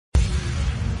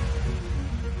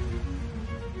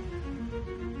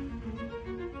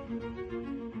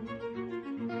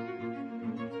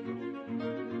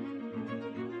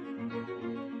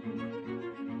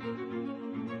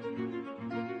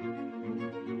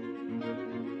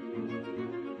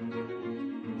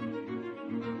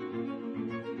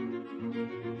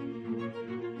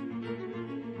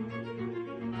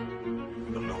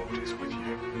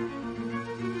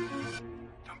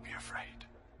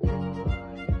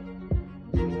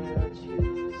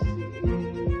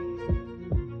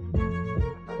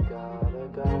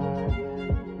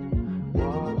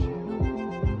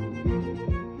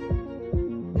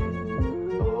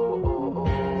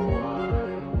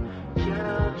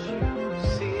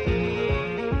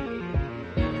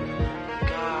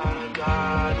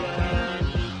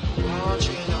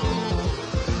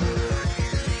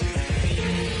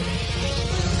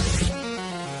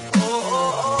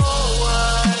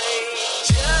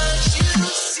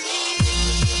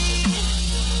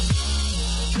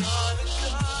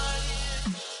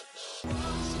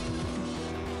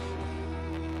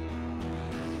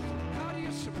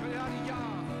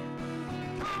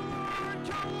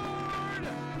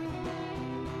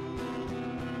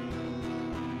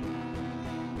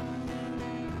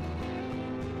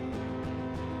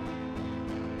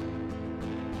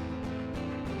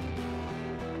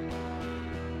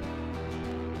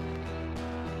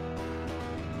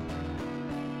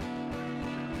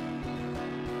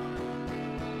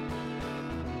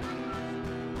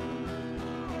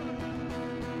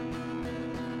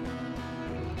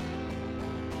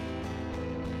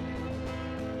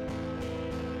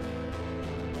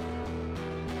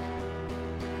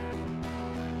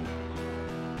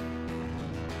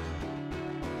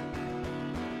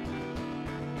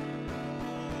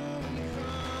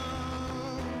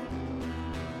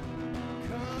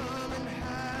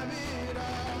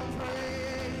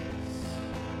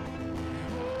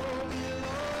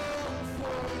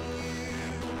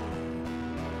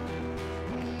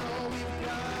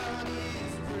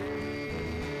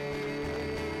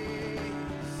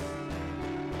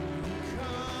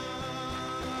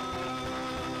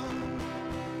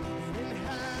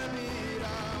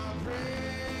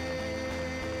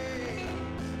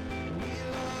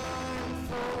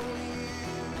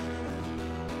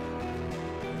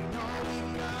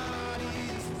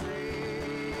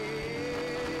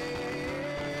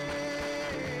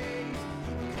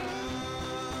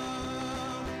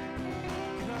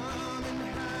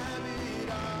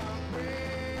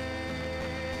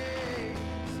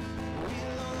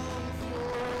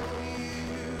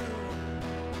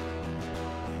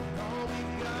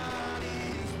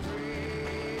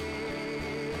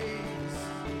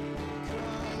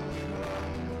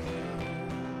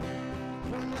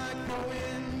the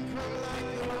wind, come like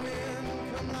the wind,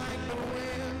 come like the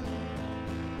wind.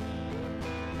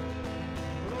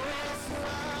 Oh,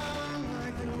 surround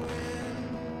like the wind,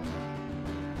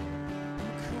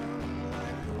 come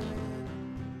like the wind,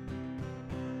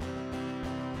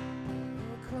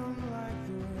 oh, come like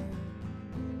the wind.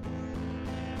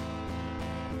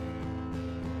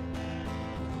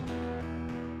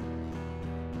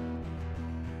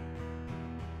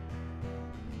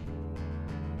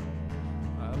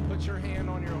 Put your hand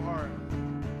on your heart.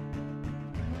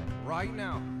 Right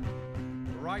now,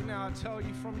 I tell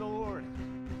you from the Lord,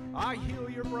 I heal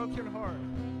your broken heart.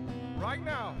 Right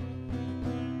now.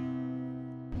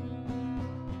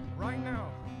 Right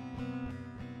now.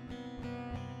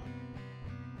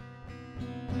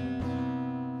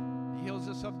 He heals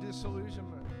us of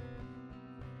disillusionment.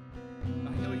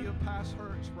 I heal you of past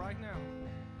hurts right now.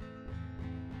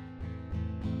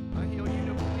 I heal you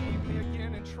to believe me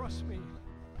again and trust me.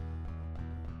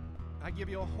 I give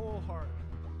you a whole heart,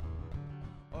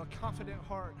 a confident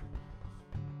heart.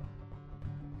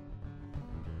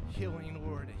 Healing,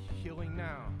 Lord, healing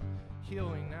now,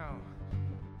 healing now,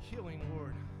 healing,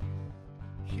 Lord,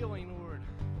 healing, Lord.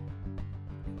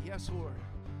 Yes, Lord.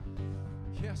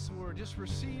 Yes, Lord. Just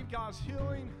receive God's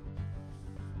healing.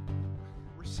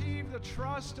 Receive the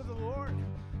trust of the Lord.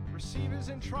 Receive His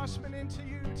entrustment into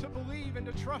you to believe and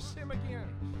to trust Him again.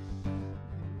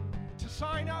 To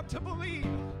sign up to believe.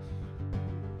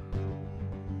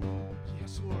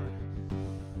 Yes, Lord.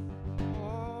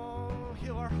 Oh,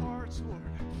 heal our hearts, Lord.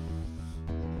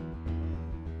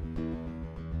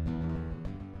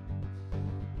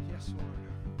 Yes, Lord.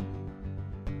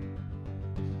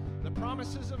 The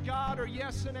promises of God are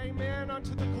yes and amen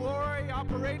unto the glory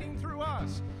operating through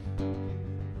us.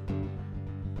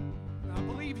 I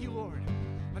believe you, Lord.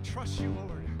 I trust you,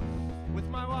 Lord. With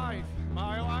my life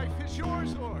is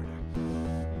yours, Lord.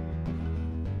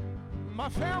 My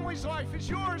family's life is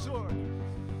yours, Lord.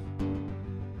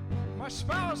 My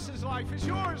spouse's life is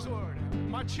yours, Lord.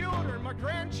 My children, my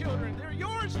grandchildren, they're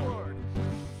yours, Lord.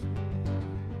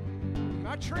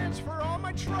 I transfer all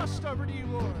my trust over to you,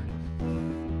 Lord.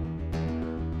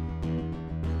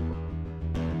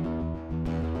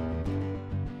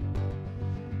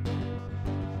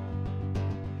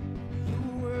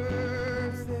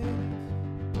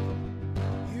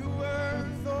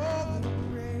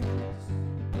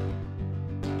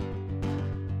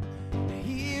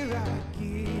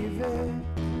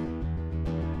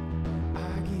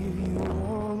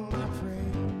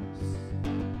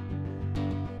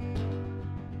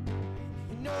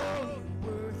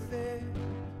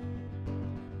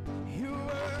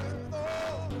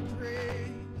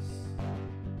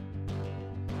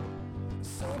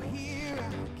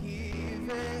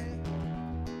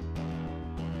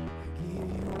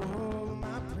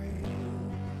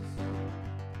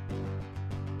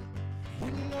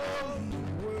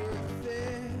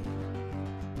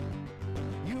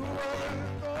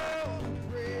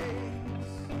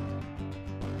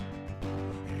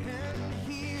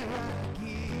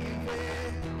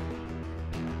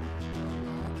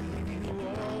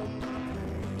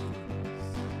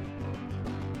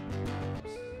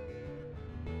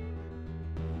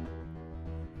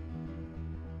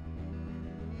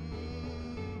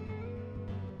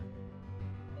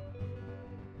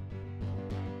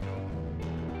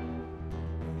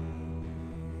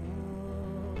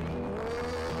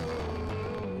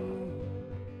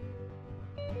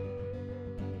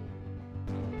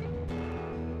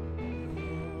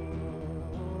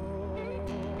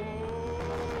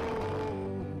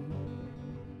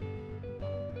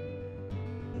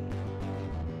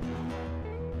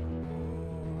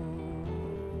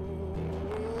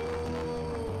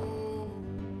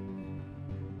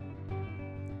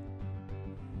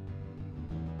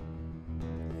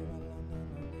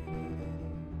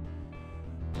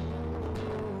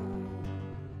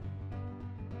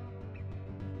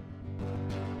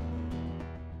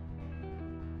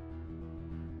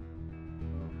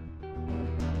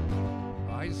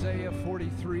 Isaiah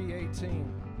 43:18.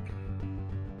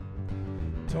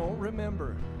 Don't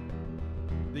remember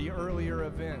the earlier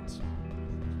events,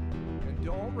 and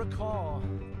don't recall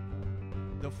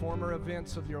the former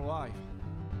events of your life.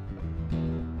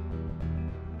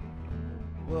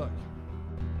 Look,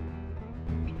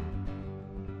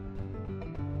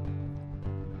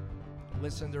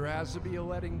 listen, there has to be a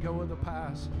letting go of the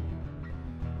past.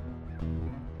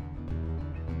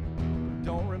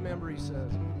 Don't remember, he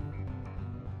says.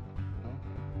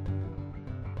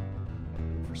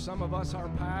 For some of us, our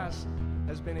past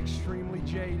has been extremely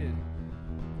jaded.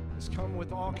 It's come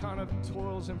with all kind of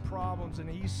toils and problems, and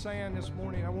he's saying this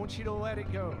morning, I want you to let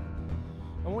it go.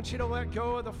 I want you to let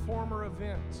go of the former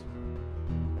events.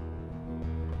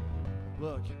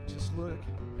 Look, just look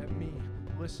at me.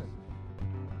 Listen,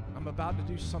 I'm about to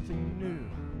do something new.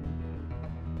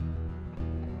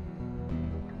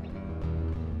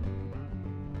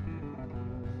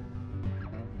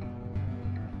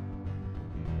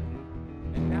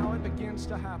 And now it begins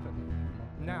to happen.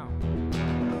 Now.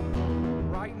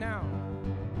 Right now.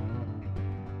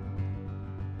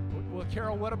 Well,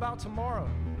 Carol, what about tomorrow?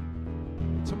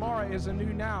 Tomorrow is a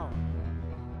new now.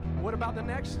 What about the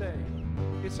next day?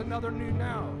 It's another new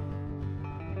now.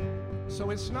 So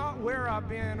it's not where I've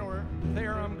been or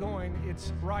there I'm going.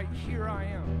 It's right here I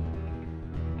am.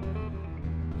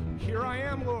 Here I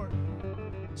am, Lord.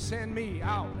 Send me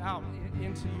out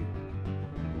into you.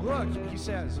 Look, he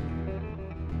says.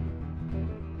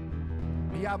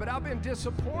 Yeah, but I've been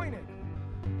disappointed.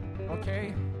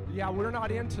 Okay? Yeah, we're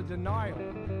not into denial.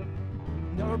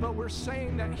 No, but we're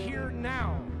saying that here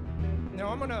now. Now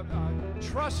I'm going to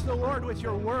trust the Lord with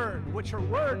your word, what your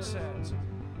word says.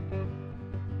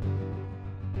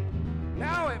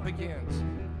 Now it begins.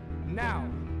 Now.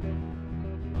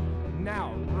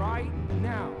 Now. Right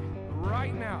now.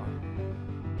 Right now.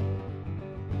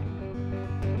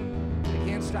 It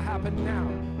begins to happen now.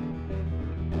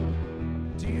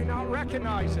 Do you not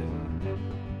recognize it?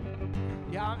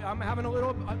 Yeah, I'm having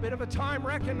a bit of a time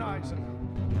recognizing.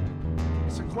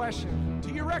 It's a question.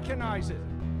 Do you recognize it?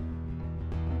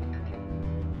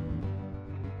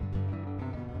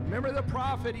 Remember the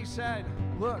prophet, he said,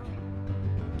 look,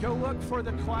 go look for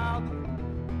the cloud.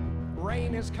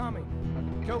 Rain is coming.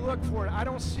 Go look for it. I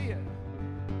don't see it.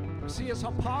 See, it's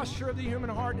a posture of the human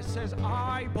heart that says,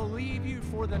 I believe you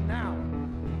for the now.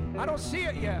 I don't see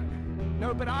it yet.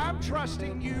 No, but I'm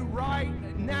trusting you right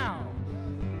now.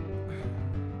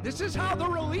 This is how the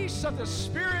release of the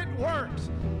Spirit works.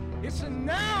 It's a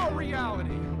now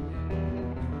reality.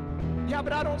 Yeah,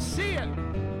 but I don't see it.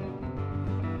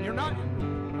 You're not,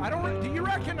 do you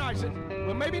recognize it?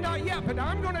 Well, maybe not yet, but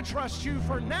I'm going to trust you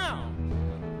for now.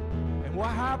 And what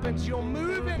happens? You'll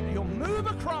move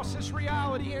across this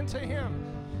reality into Him.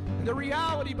 And the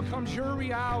reality becomes your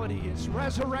reality. It's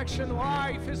resurrection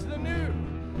life is the new.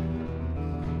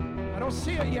 I don't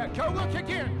see it yet. Go look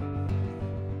again.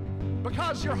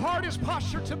 Because your heart is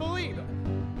postured to believe.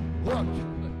 Look.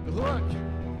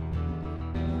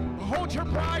 Behold your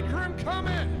bridegroom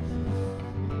coming.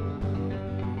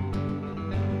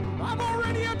 I've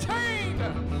already attained.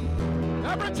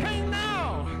 I've attained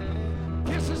now.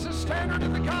 This is the standard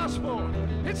of the gospel.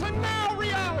 It's a now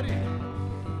reality.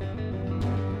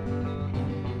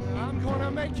 I'm going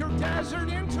to make your desert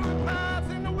into a path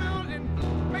in the wilderness.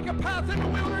 Make a path in the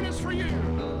wilderness for you.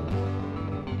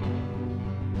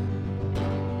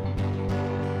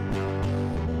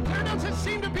 There doesn't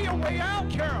seem to be a way out,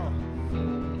 Carol.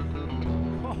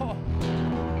 Oh,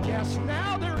 yes,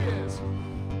 now there is.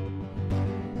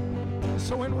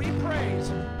 So when we praise,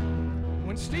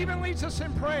 when Stephen leads us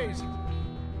in praise,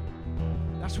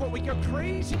 that's what we go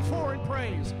crazy for in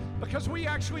praise, because we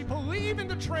actually believe in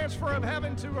the transfer of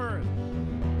heaven to earth.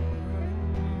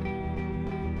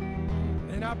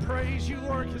 And I praise you,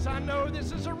 Lord, because I know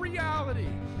this is a reality.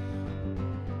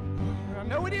 I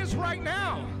know it is right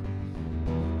now.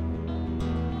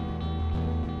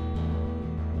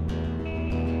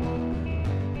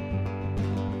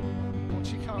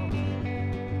 Won't you come?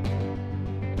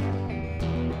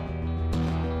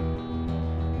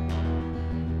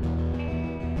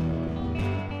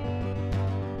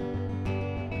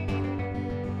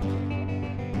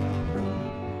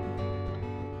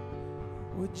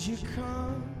 Would you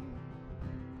come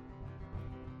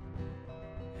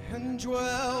and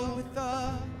dwell with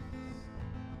us?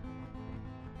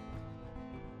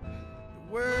 The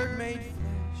Word made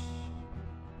flesh.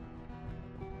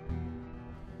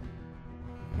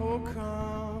 Oh,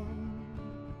 come.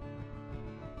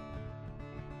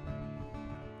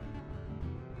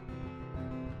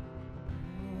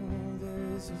 Oh, there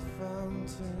is a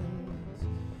fountain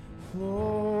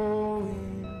flowing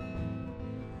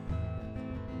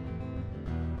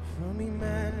from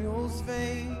Emmanuel's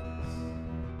veins,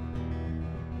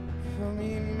 from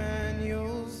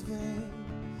Emmanuel's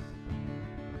veins.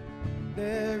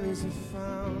 There is a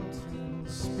fountain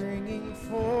springing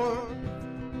forth.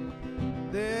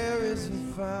 There is a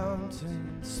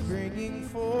fountain springing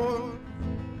forth.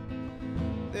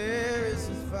 There is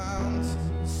a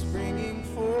fountain springing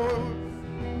forth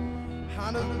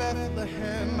out of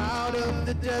Bethlehem, out of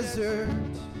the desert,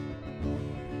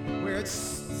 where it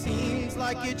seems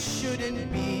like it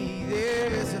shouldn't be.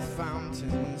 There is a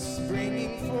fountain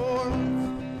springing forth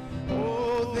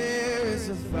Oh, there is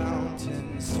a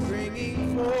fountain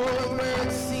springing forth where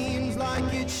it seems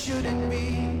like it shouldn't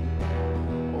be.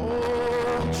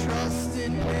 Oh, trust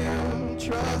in Him,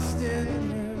 trust in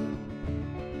Him.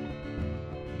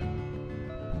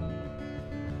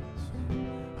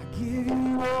 I give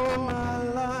you all my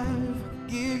life, I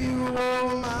give you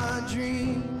all my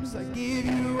dreams, I give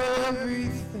you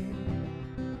everything.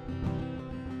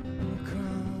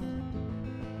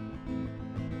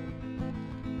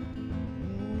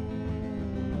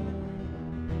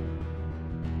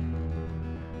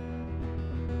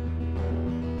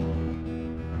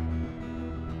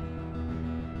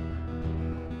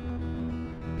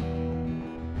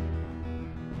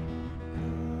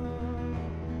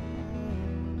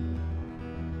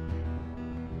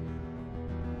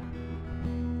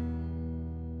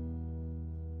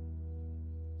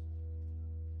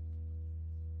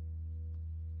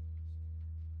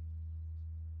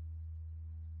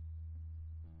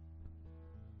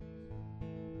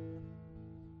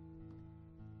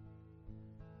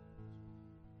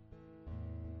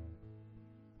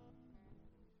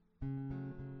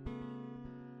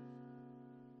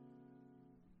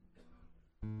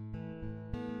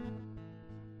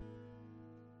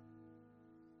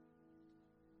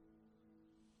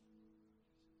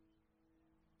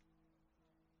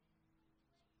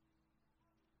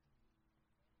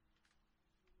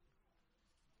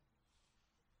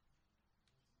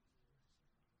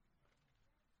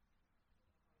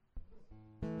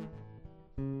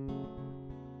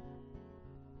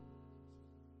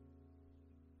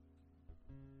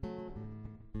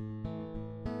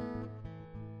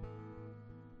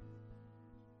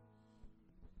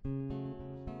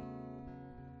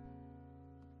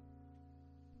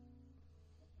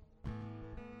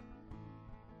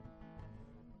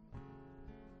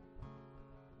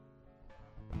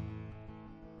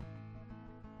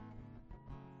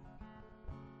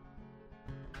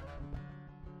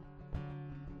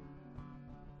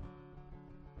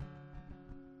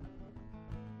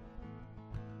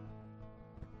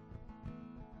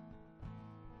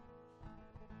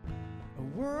 A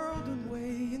world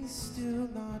away and still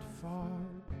not far,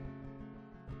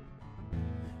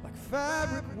 like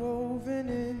fabric woven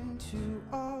into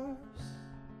ours.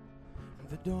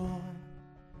 The dawn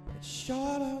that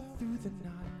shot up through the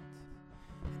night,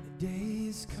 and the day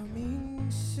is coming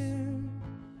soon.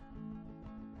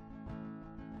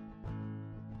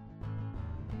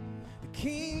 The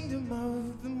kingdom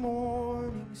of the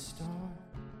morning star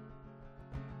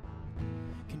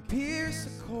can pierce a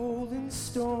cold and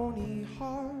stony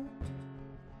heart,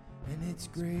 and its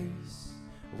grace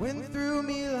went through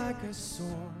me like a sword,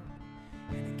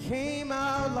 and it came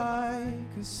out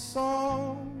like a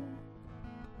song.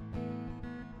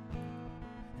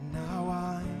 And now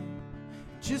I'm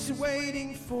just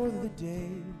waiting for the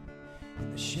day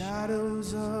in the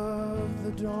shadows of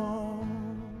the dawn.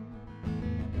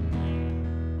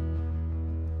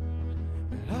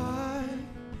 But I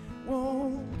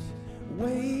won't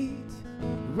wait,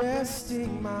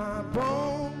 resting my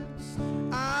bones.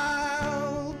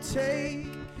 I'll take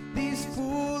these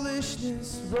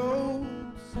foolishness roads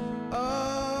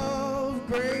of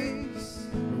grace,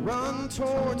 run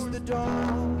towards the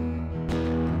dawn.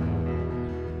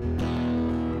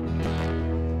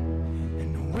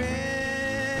 And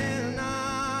when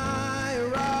I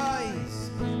rise,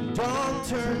 dawn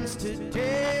turns to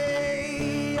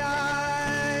day.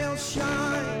 I'll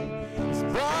shine as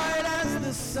bright as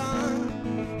the sun,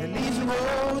 and these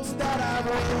roads that I've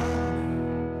run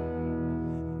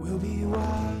will be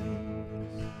wide.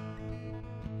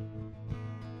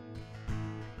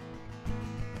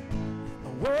 A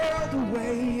world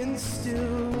away and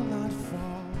still not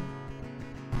far,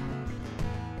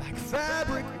 like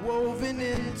fabric woven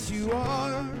into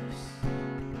ours.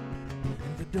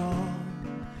 And the dawn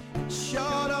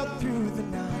shot up through the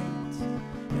night,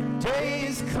 and day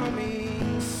is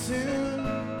coming soon.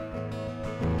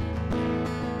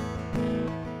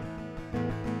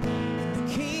 And the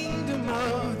kingdom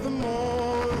of the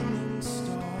morning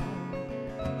star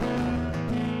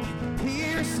can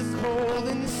pierce a cold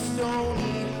and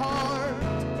stony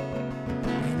heart,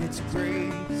 and its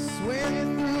grace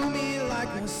went through me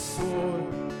like a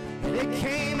sword, and it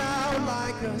came out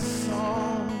like a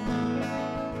song.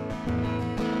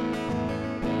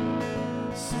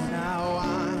 So now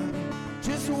I'm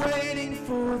just waiting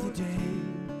for the day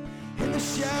in the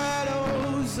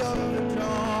shadows of the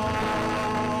dawn.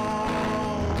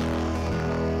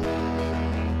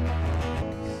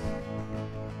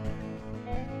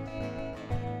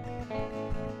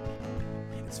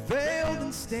 It's veiled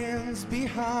and stands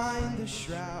behind the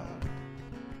shroud.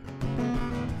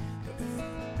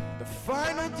 The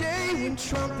final day when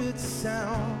trumpets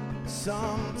sound.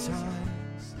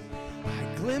 Sometimes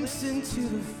I glimpse into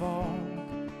the fog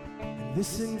and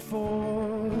listen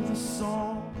for the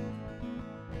song.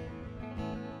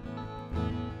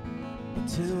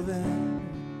 Until then,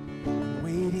 I'm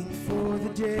waiting for the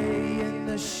day in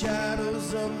the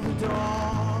shadows of the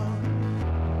dawn.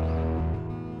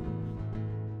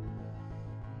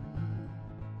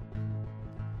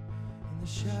 In the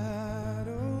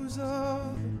shadows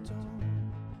of the dawn,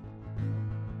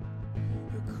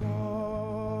 you're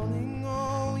calling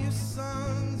all your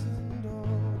sons and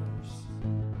daughters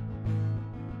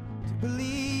to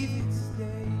believe it's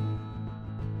day,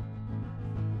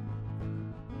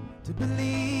 to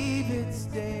believe it's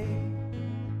day,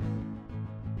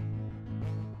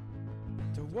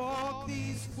 to walk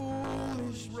these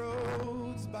foolish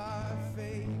roads by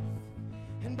faith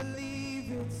and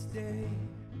believe it's day.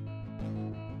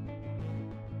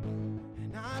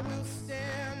 And I will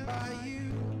stand by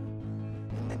you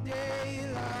in the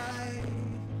daylight,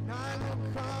 and I will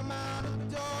come out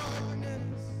of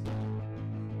darkness.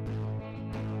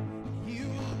 You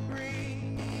will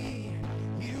bring me,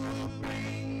 you will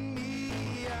bring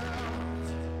me out.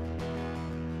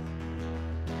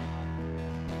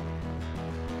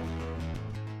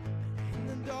 In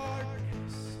the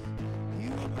darkness, you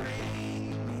will bring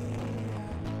me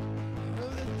out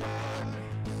of the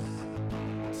darkness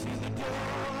to the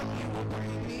dawn. You will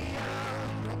bring me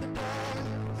out of the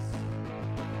darkness,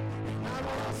 and I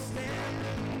will stand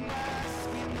and bask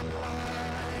in the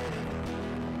light of you.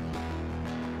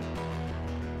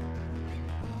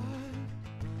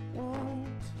 I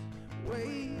won't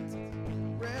wait,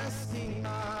 resting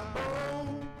my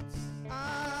bones.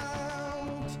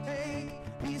 I'll take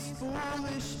these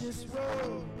foolishness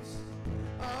roads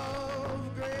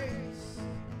of grace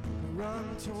and run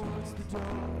towards the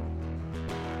dawn.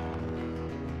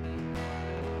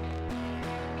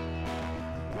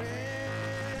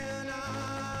 When I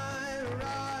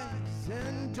rise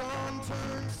and dawn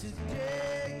turns to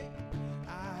day,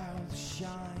 I'll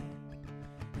shine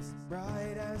as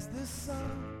bright as the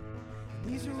sun.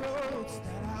 These roads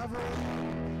that I've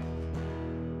run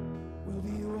will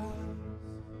be yours.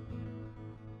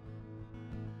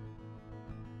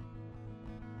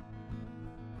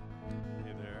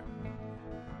 Hey there.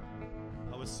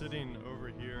 I was sitting over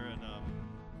here and I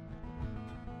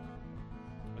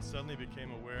suddenly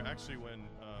became aware, actually when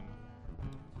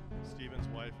Stephen's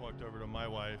wife walked over to my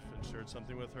wife and shared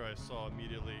something with her, I saw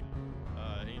immediately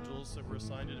angels that were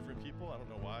assigned to different people. I don't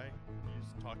know why.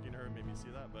 He's talking to her, made me see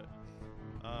that. But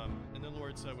and then the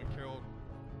Lord said, when Carol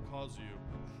calls you,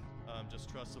 just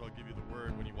trust that I'll give you the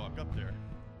word when you walk up there.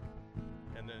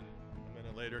 And then a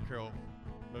minute later, Carol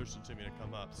motioned to me to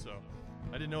come up. So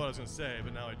I didn't know what I was going to say,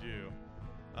 but now I do.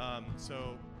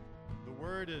 So the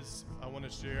word I want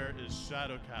to share is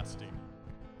shadow casting.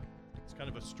 It's kind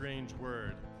of a strange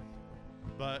word,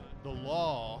 but the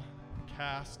law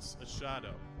casts a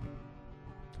shadow.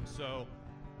 So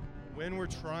when we're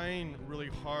trying really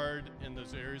hard in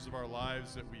those areas of our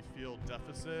lives that we feel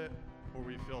deficit or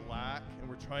we feel lack, and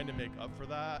we're trying to make up for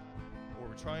that, or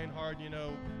we're trying hard,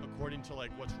 according to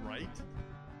like what's right.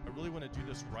 I really want to do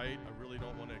this right. I really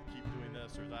don't want to keep doing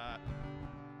this or that.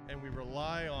 And we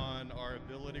rely on our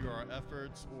ability or our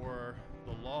efforts or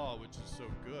the law, which is so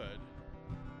good.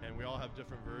 And we all have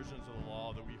different versions of the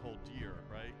law that we hold dear,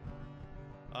 right?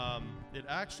 It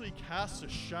actually casts a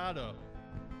shadow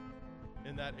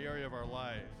in that area of our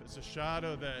life. It's a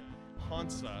shadow that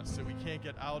haunts us, that we can't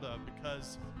get out of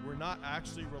because we're not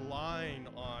actually relying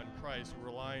on Christ. We're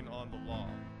relying on the law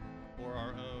or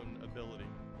our own ability.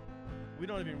 We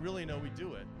don't even really know we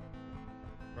do it,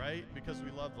 right? Because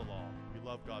we love the law. We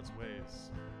love God's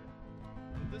ways.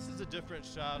 But this is a different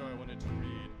shadow I wanted to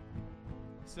read.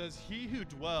 It says, he who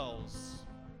dwells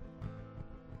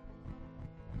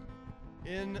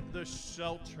in the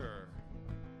shelter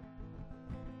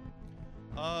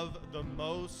of the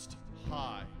Most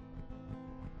High.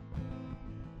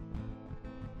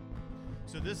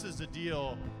 So this is the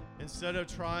deal. Instead of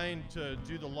trying to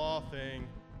do the law thing,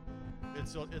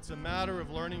 it's a matter of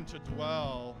learning to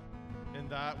dwell in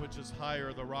that which is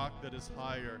higher, the rock that is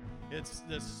higher. It's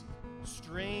this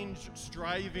strange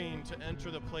striving to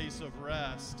enter the place of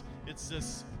rest. It's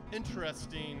this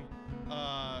interesting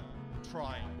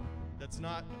trying. That's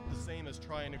not the same as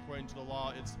trying according to the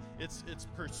law. It's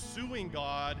pursuing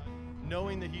God,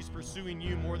 knowing that he's pursuing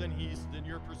you more than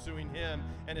you're pursuing him,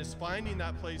 and is finding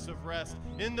that place of rest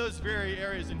in those very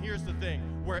areas. And here's the thing,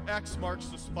 where X marks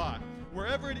the spot,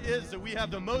 wherever it is that we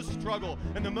have the most struggle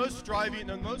and the most striving and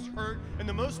the most hurt and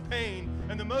the most pain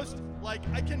and the most, like,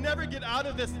 I can never get out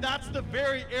of this, that's the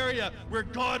very area where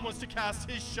God wants to cast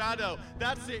his shadow.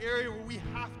 That's the area where we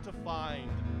have to find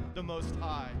the Most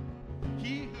High.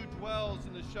 He who dwells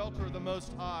in the shelter of the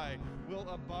Most High will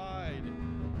abide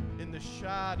in the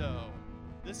shadow.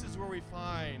 This is where we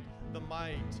find the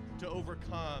might to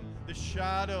overcome, the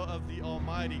shadow of the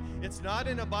Almighty. It's not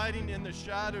in abiding in the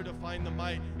shadow to find the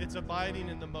might, it's abiding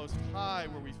in the Most High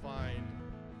where we find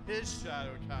his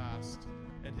shadow cast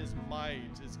and his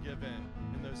might is given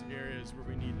in those areas where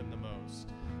we need him the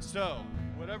most. So,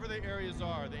 whatever the areas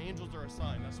are, the angels are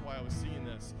assigned. That's why I was seeing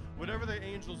this. Whatever the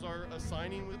angels are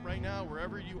assigning right now,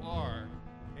 wherever you are,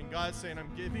 and God's saying,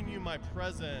 I'm giving you my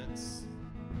presence.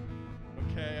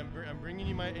 Okay, I'm bringing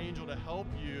you my angel to help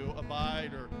you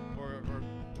abide or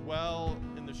dwell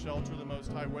in the shelter of the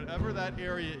Most High. Whatever that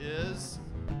area is,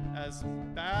 as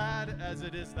bad as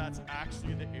it is, that's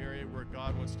actually the area where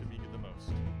God wants to be the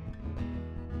most.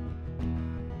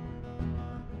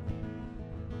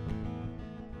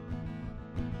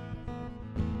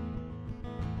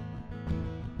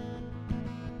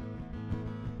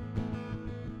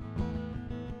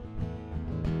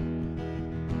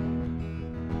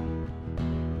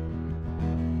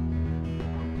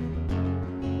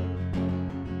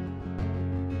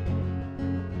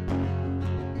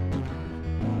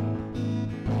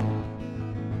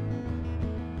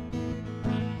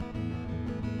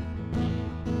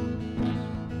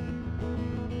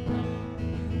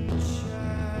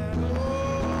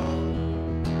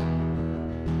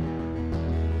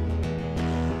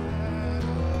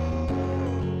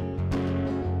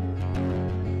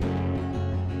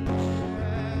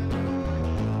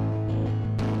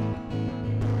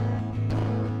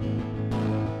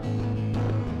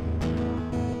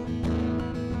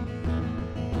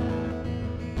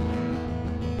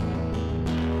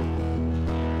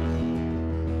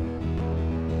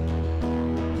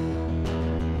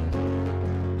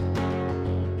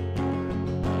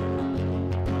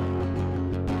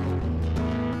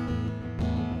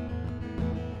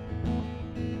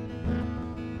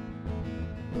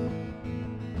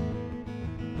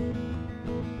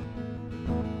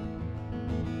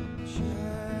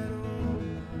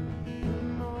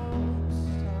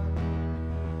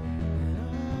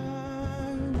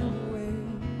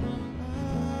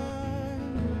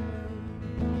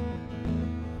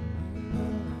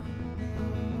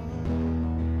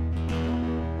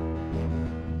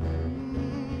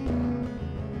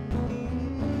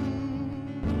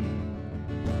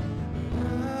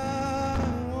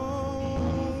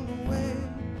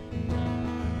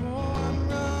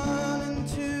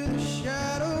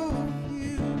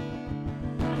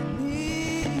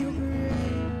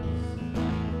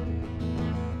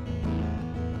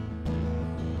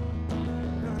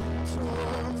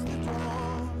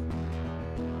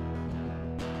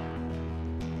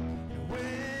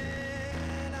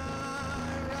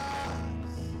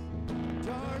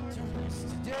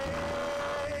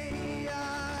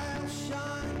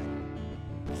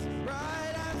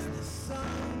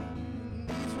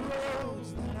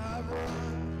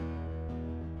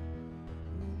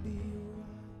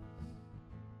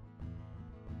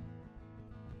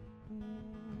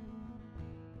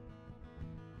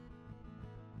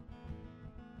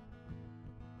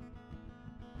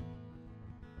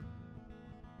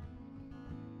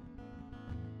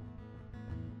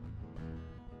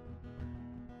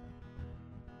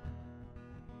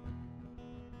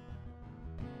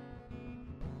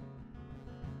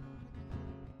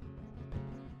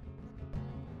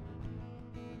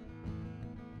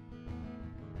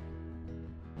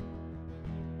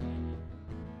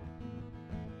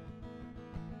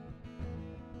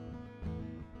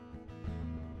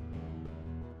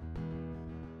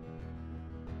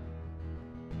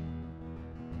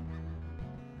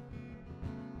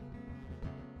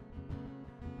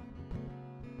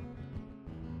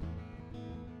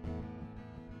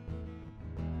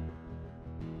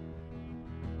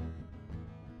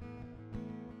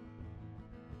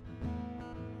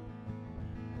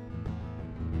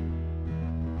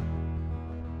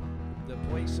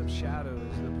 place of shadow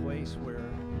is the place where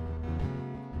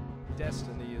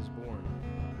destiny is born.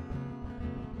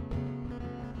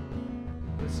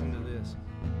 Listen to this.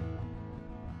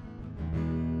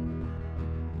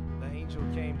 The angel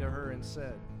came to her and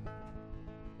said,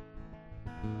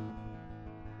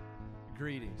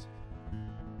 "Greetings.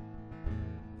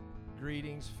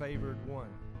 Greetings, favored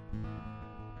one."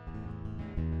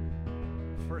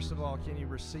 First of all, can you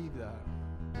receive that?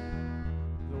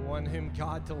 The one whom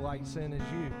God delights in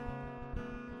is you.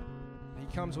 He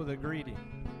comes with a greeting.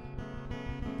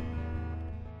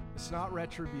 It's not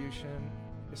retribution.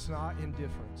 It's not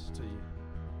indifference to you.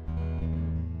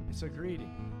 It's a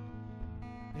greeting.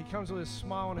 He comes with a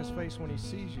smile on his face when he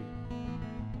sees you.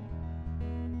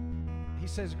 He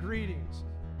says, greetings.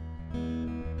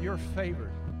 You're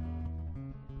favored.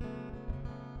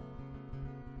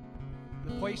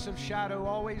 The place of shadow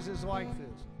always is like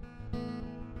this.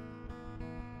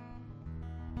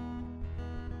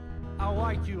 I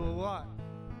like you a lot.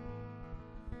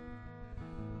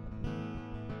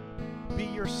 Be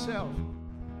yourself.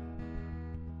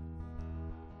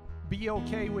 Be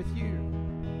okay with you.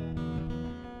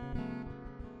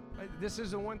 This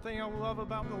is the one thing I love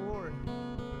about the Lord.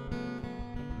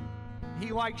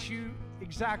 He likes you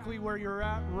exactly where you're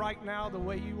at right now, the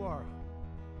way you are.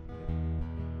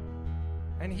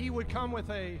 And He would come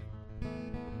with a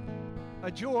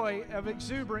joy of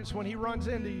exuberance when He runs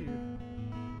into you.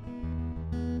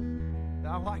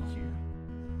 I like you.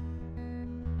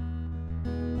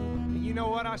 And you know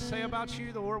what I say about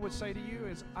you? The Lord would say to you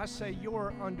is, I say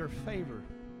you're under favor.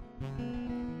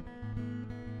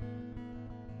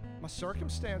 My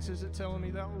circumstances are telling me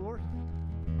that, Lord.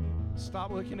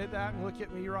 Stop looking at that and look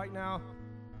at me right now.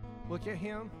 Look at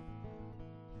Him.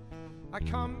 I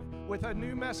come with a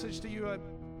new message to you.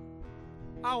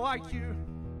 I like you.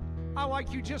 I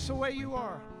like you just the way you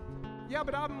are. Yeah,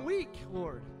 but I'm weak,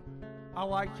 Lord. I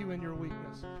like you in your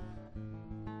weakness.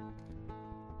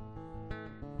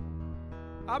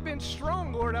 I've been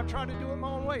strong, Lord. I've tried to do it my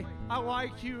own way. I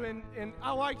like you, and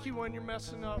I like you when you're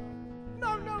messing up.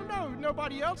 No.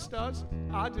 Nobody else does.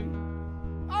 I do.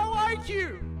 I like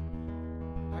you.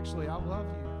 Actually, I love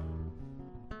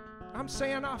you. I'm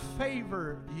saying I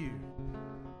favor you.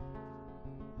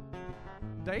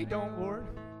 They don't, Lord.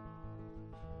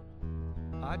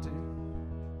 I do.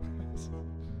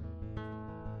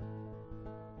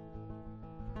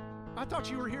 I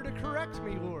thought you were here to correct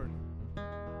me, Lord.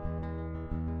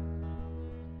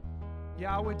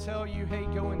 Yeah, I would tell you, hey,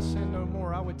 go and sin no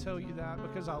more. I would tell you that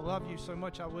because I love you so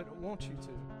much I wouldn't want you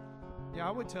to. Yeah,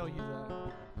 I would tell you that.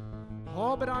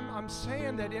 Oh, but I'm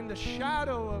saying that in the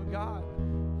shadow of God,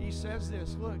 He says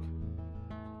this, look.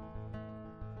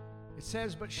 It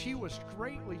says, but she was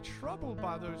greatly troubled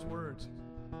by those words.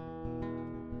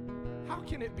 How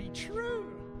can it be true?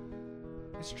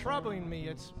 It's troubling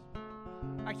me.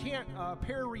 I can't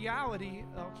pair reality,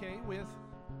 okay, with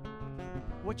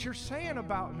what you're saying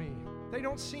about me. They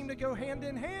don't seem to go hand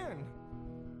in hand.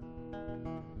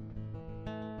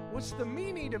 What's the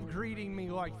meaning of greeting me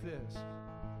like this?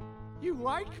 You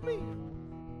like me,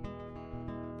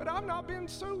 but I've not been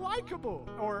so likable,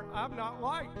 or I've not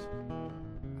liked.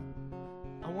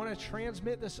 I want to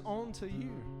transmit this on to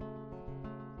you.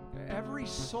 Every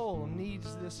soul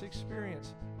needs this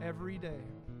experience every day.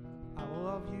 I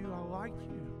love you. I like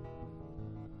you.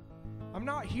 I'm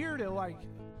not here to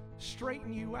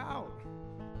straighten you out.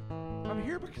 I'm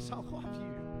here because I love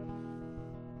you.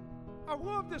 I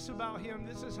love this about Him.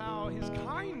 This is how His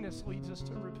kindness leads us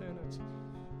to repentance.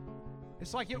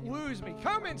 It's like it woos me.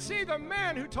 Come and see the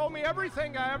man who told me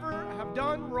everything I ever have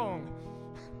done wrong.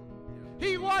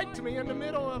 He liked me in the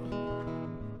middle of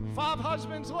 5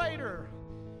 husbands later.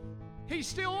 He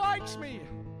still likes me.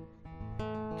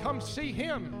 Come see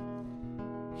Him.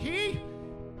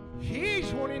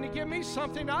 He's wanting to give me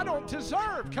something I don't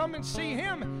deserve. Come and see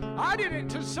Him. I didn't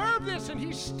deserve this, and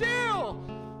He still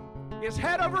is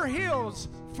head over heels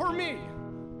for me.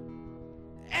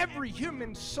 Every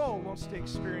human soul wants to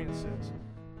experience this.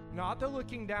 Not the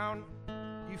looking down,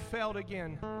 you failed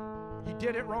again. You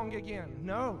did it wrong again.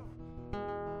 No,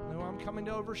 I'm coming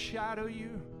to overshadow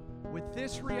you with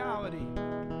this reality.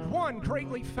 One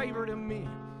greatly favored in me.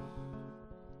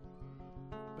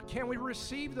 But can we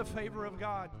receive the favor of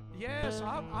God? Yes,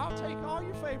 I'll take all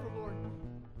your favor, Lord.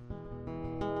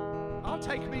 I'll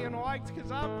take being liked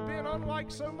because I've been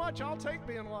unliked so much. I'll take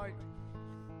being liked.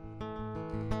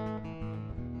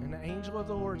 And the angel of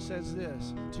the Lord says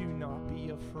this, do not be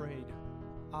afraid.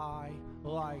 I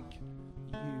like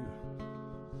you.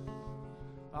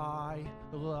 I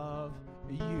love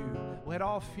you. Let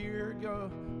all fear go.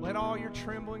 Let all your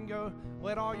trembling go.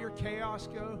 Let all your chaos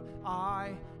go.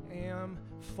 I am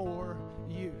for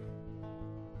you.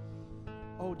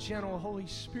 Oh, gentle Holy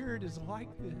Spirit is like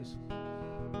this.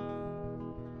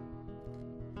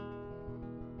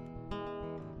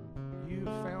 You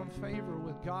have found favor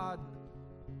with God,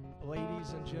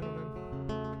 ladies and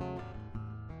gentlemen.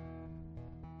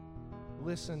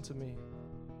 Listen to me.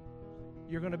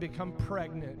 You're going to become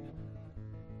pregnant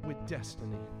with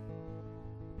destiny.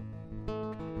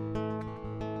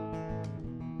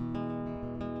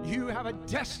 You have a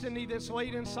destiny that's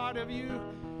laid inside of you.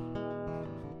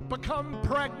 Become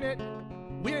pregnant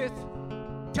with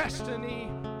destiny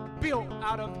built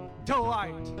out of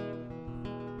delight.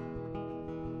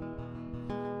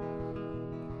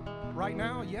 Right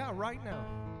now? Yeah, right now.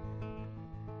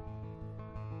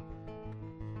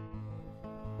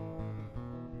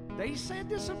 They said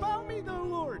this about me, though,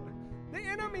 Lord. The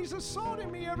enemy's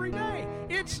assaulting me every day.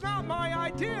 It's not my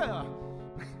idea.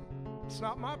 It's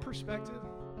not my perspective.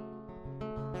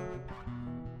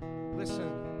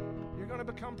 Listen, you're going to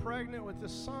become pregnant with the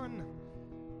Son,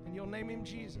 and you'll name him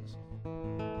Jesus.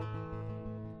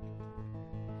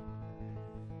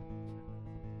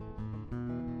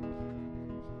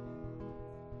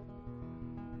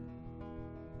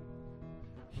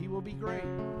 He will be great.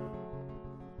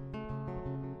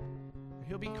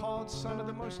 He'll be called Son of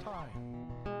the Most High.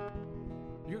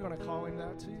 You're going to call him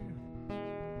that too.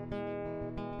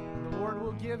 The Lord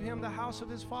will give him the house of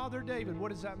his father David.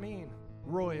 What does that mean?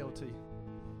 Royalty.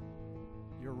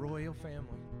 Your royal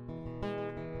family.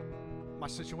 My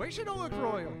situation don't look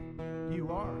royal. You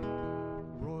are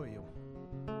royal.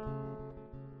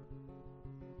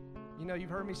 You know, you've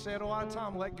heard me say it a lot of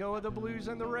times. Let go of the blues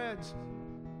and the reds.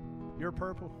 You're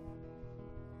purple.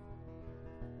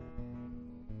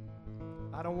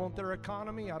 I don't want their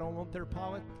economy. I don't want their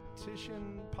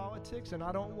politics, and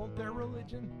I don't want their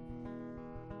religion.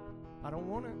 I don't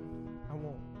want it. I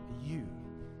want you.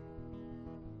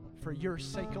 For your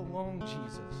sake alone,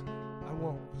 Jesus, I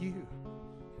want you.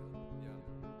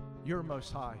 You're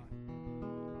most high.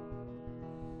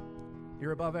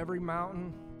 You're above every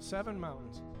mountain, 7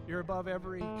 mountains. You're above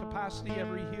every capacity,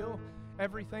 every hill.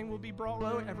 Everything will be brought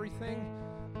low. Everything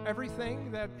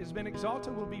that has been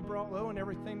exalted will be brought low, and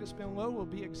everything that's been low will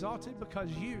be exalted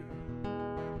because you.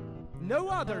 No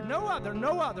other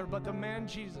but the man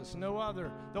Jesus. No other.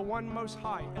 The one most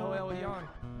high, El Elyon.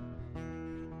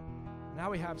 Now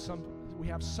we have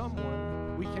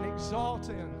someone we can exalt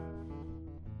in.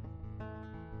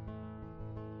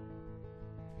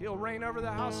 He'll reign over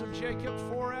the house of Jacob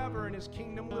forever, and his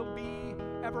kingdom will be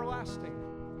everlasting.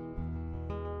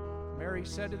 Mary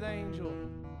said to the angel,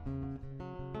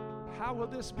 how will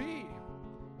this be,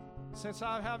 since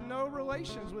I have no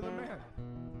relations with a man?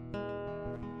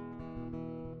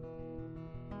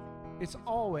 It's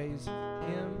always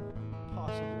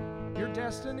impossible. Your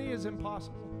destiny is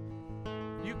impossible.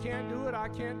 You can't do it, I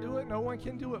can't do it, no one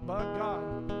can do it but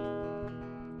God.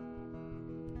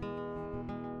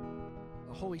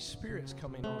 The Holy Spirit's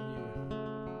coming on you.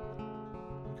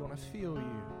 I'm going to fill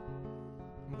you.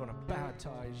 I'm going to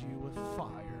baptize you with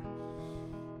fire.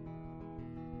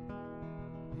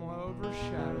 I'm going to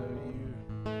overshadow you.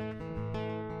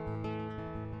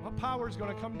 My power is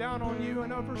going to come down on you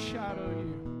and overshadow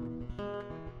you.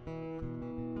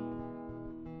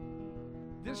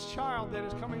 This child that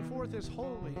is coming forth is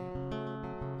holy.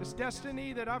 This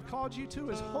destiny that I've called you to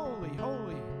is holy,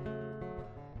 holy.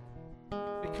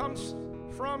 It comes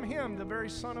from him, the very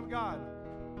Son of God.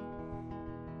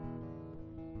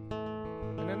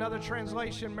 In another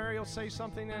translation, Mary will say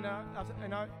something, and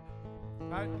I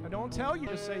don't tell you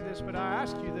to say this, but I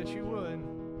ask you that you would.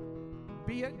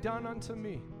 Be it done unto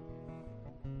me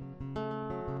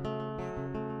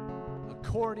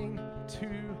according to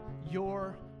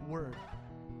your word.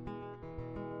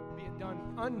 Be it done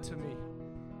unto me.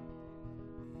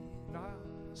 Not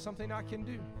something I can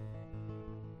do.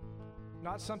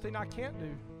 Not something I can't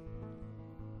do.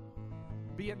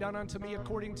 Be it done unto me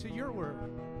according to your word.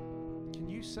 Can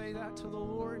you say that to the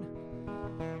Lord?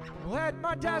 Let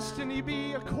my destiny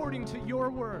be according to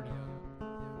your word.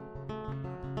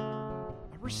 I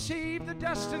receive the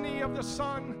destiny of the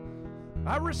Son.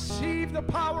 I receive the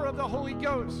power of the Holy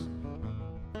Ghost.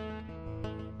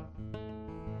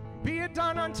 Be it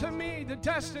done unto me, the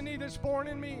destiny that's born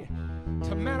in me,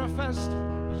 to manifest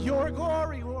your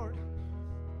glory, Lord.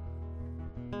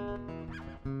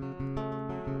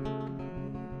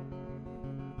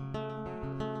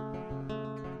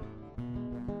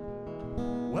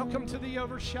 Welcome to the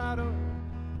overshadow.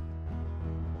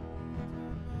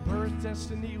 Birth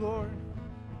destiny, Lord,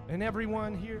 and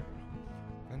everyone here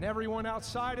and everyone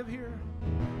outside of here.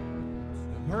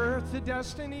 Birth the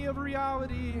destiny of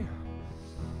reality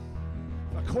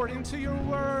according to your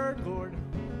word, Lord.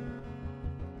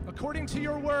 According to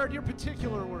your word, your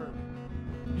particular word,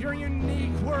 your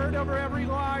unique word over every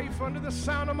life under the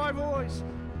sound of my voice.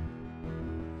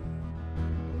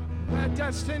 Let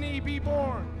destiny be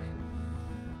born.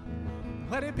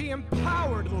 Let it be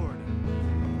empowered, Lord.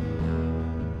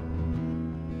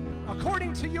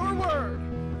 According to your word.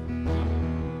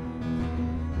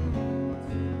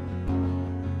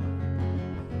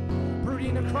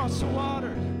 Brooding across the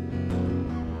water.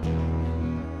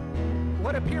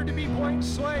 What appeared to be blank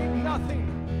slate, nothing.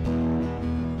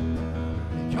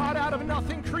 God out of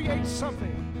nothing creates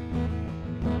something.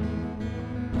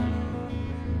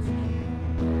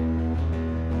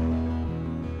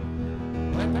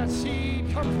 Let that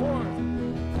seed come forth.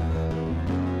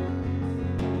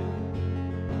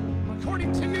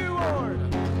 According to you, Lord.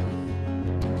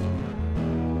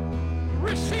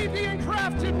 Receive the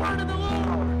engrafted word of the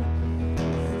Lord.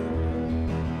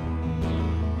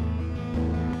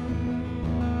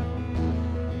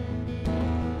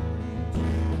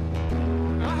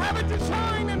 I have a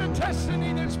design and a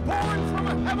destiny that's born from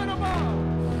a heaven above.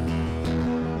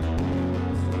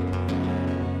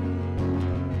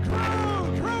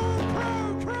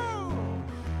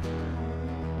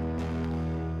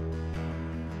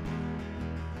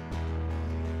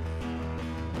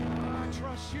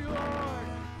 You, Lord.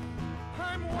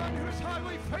 I'm one who's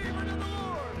highly favored of the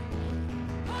Lord.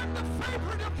 I'm the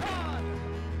favorite of God.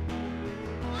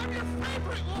 I'm your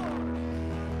favorite, Lord.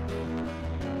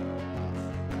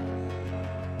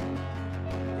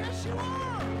 Yes, you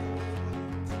are.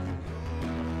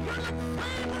 You're the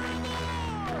favor of the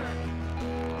Lord.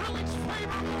 Release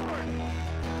favor, Lord.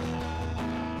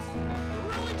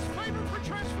 Release favor for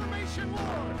transformation,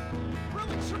 Lord.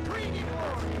 Release your greeting,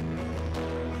 Lord.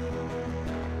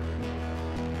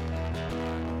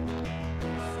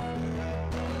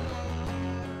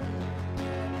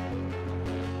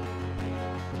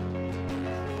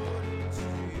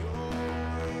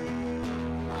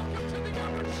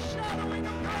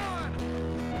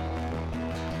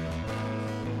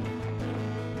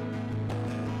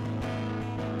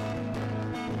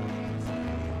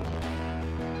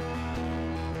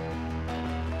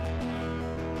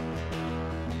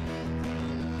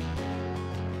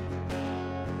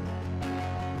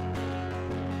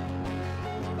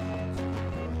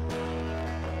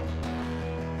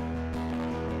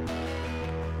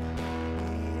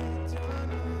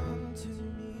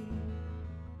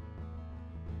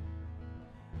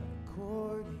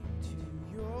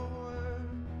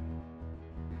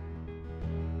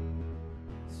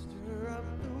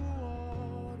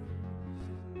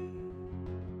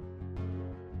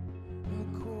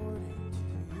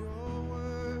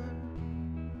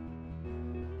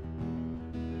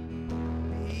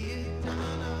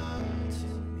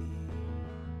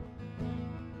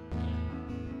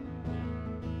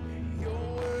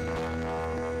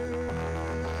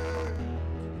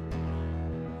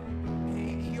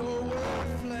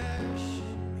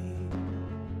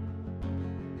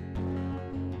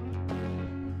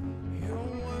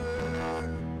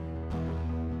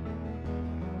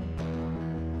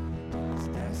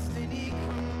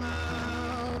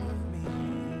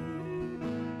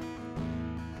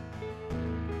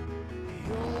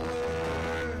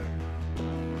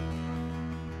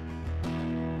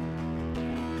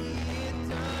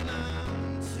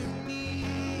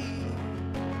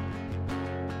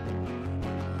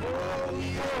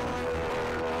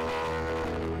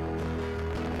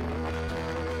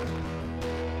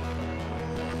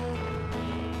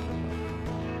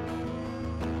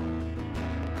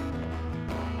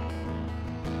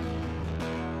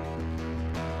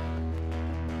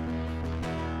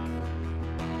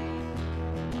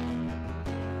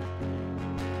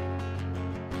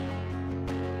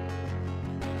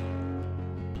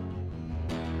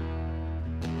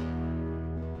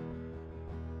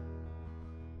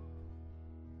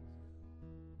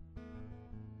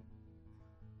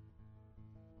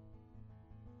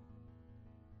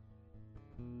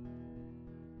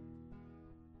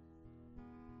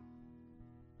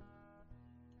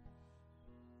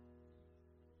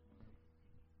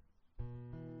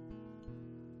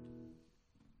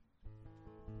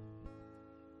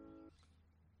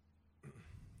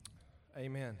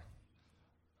 Amen.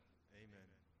 Amen.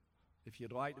 If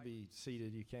you'd like to be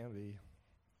seated, you can be,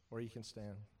 or you can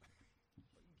stand.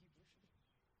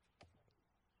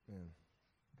 Amen.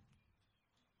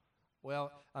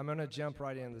 Well, I'm going to jump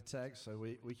right into the text so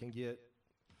we can get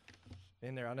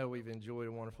in there. I know we've enjoyed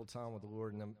a wonderful time with the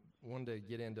Lord, and I wanted to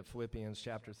get into Philippians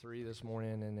chapter 3 this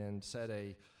morning and then set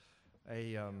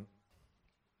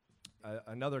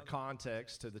another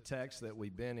context to the text that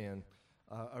we've been in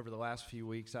over the last few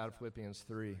weeks out of Philippians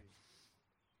 3.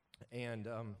 And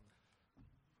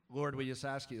Lord, we just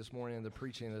ask you this morning in the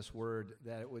preaching of this word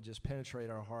that it would just penetrate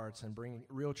our hearts and bring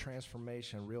real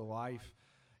transformation, real life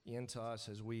into us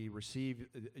as we receive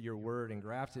your word and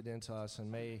graft it into us,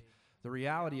 and may the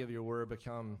reality of your word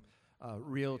become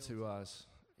real to us,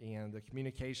 and the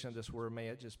communication of this word, may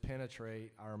it just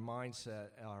penetrate our mindset,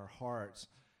 our hearts.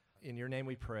 In your name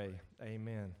we pray,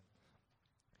 amen.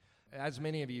 As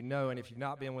many of you know, and if you've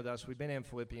not been with us, we've been in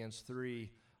Philippians 3,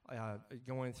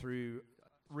 going through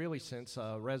really since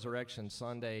Resurrection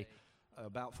Sunday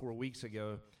about 4 weeks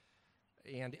ago.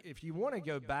 And if you want to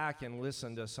go back and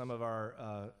listen to some of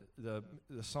our the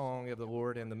song of the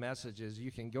Lord and the messages,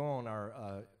 you can go on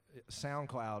our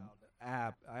SoundCloud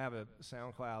app. I have a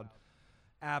SoundCloud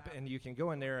app, and you can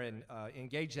go in there and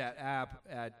engage that app.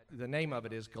 The name of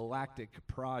it is Galactic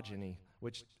Progeny,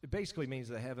 which basically means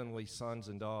the heavenly sons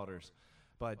and daughters.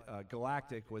 But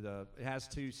Galactic it has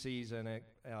 2 C's in it,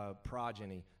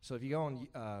 Progeny. So if you go on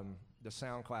the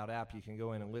SoundCloud app, you can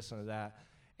go in and listen to that.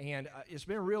 And it's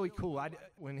been really cool.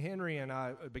 When Henry and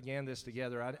I began this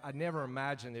together, I never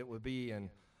imagined it would be in,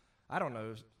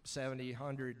 70,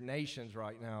 100 nations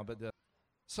right now.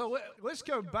 So let's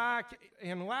go back.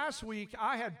 And last week,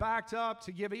 I had backed up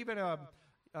to give even a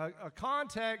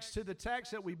context to the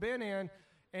text that we've been in.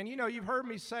 And, you've heard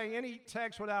me say any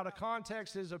text without a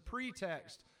context is a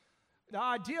pretext. The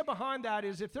idea behind that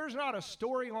is if there's not a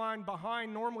storyline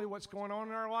behind normally what's going on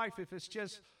in our life, if it's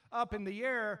just up in the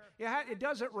air, it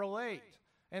doesn't relate.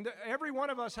 And every one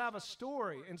of us have a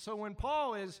story. And so when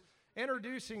Paul is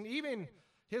introducing even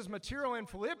his material in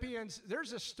Philippians,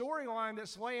 there's a storyline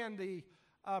that's laying the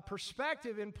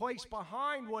perspective in place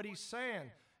behind what he's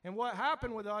saying. And what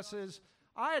happened with us is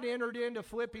I had entered into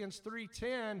Philippians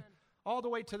 3:10 all the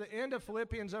way to the end of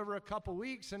Philippians over a couple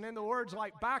weeks, and then the Lord's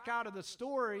like back out of the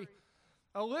story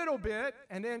a little bit,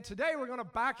 and then today we're going to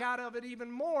back out of it even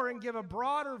more and give a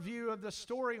broader view of the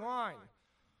storyline.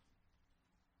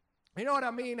 You know what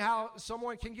I mean? How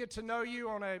someone can get to know you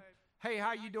on hey,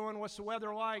 how you doing? What's the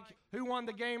weather like? Who won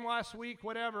the game last week?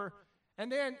 Whatever.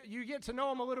 And then you get to know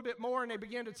them a little bit more, and they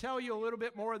begin to tell you a little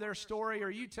bit more of their story, or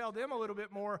you tell them a little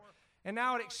bit more, and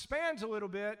now it expands a little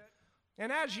bit.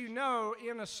 And as you know,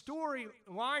 in a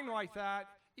storyline like that,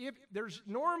 if there's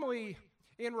normally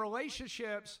in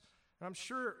relationships, and I'm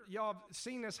sure y'all have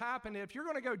seen this happen, if you're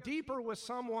going to go deeper with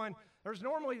someone, there's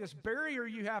normally this barrier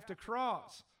you have to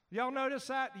cross. Y'all notice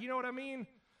that? You know what I mean?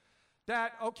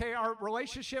 That, okay, our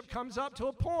relationship comes up to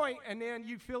a point, and then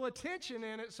you feel a tension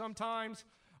in it sometimes,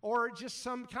 or just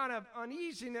some kind of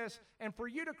uneasiness, and for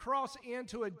you to cross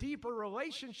into a deeper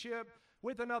relationship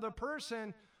with another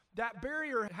person, that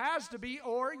barrier has to be,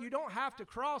 or you don't have to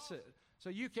cross it. So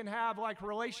you can have like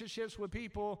relationships with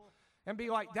people and be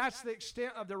like, that's the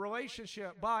extent of the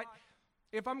relationship. But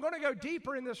if I'm going to go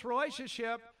deeper in this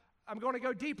relationship, I'm going to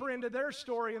go deeper into their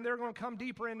story, and they're going to come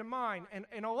deeper into mine.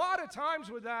 And a lot of times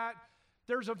with that,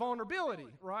 there's a vulnerability,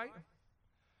 right?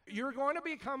 You're going to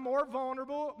become more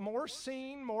vulnerable, more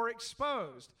seen, more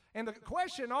exposed. And the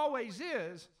question always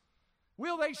is,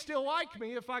 will they still like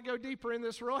me if I go deeper in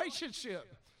this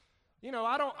relationship?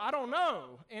 I don't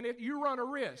know. And you run a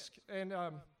risk. And I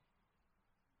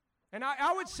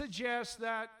would suggest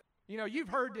that, you've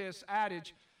heard this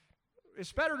adage,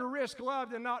 it's better to risk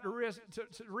love than not to risk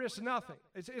nothing.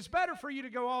 It's better for you to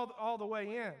go all the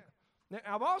way in. Now,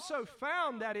 I've also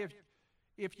found that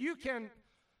if you can,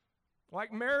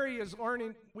 like Mary is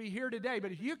learning, we hear today,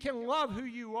 but if you can love who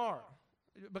you are,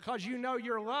 because you know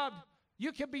you're loved,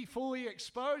 you can be fully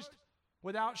exposed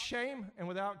without shame and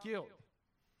without guilt.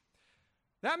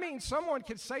 That means someone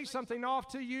could say something off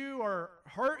to you or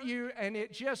hurt you, and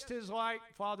it just is like,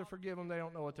 Father, forgive them, they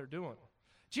don't know what they're doing.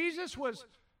 Jesus was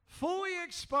fully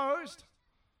exposed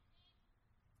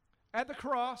at the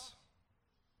cross,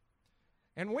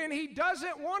 and when he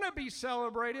doesn't want to be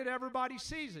celebrated, everybody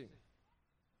sees him.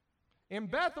 In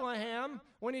Bethlehem,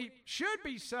 when he should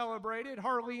be celebrated,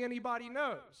 hardly anybody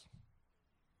knows.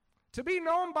 To be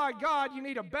known by God, you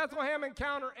need a Bethlehem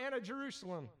encounter and a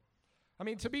Jerusalem.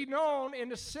 To be known in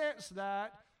the sense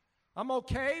that I'm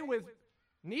okay with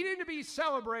needing to be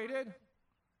celebrated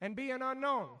and being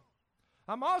unknown.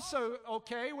 I'm also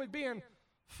okay with being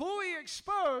fully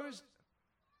exposed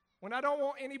when I don't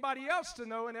want anybody else to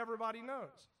know and everybody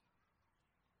knows.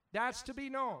 That's to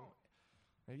be known.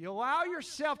 And you allow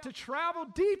yourself to travel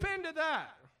deep into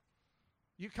that.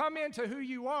 You come into who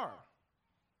you are.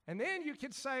 And then you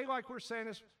can say, like we're saying,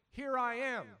 is, here I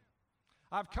am.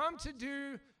 I've come to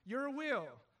do your will,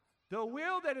 the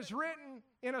will that is written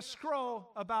in a scroll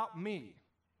about me.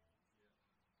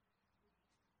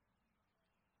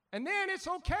 And then it's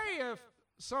okay if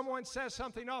someone says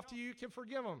something off to you, you can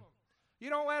forgive them.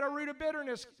 You don't let a root of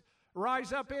bitterness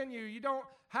rise up in you. You don't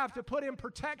have to put in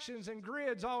protections and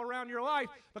grids all around your life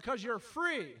because you're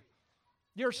free.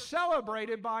 You're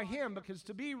celebrated by him, because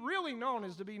to be really known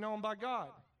is to be known by God.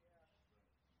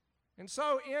 And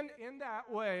so in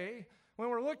that way, when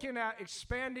we're looking at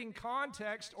expanding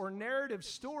context or narrative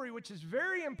story, which is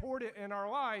very important in our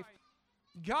life,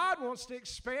 God wants to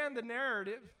expand the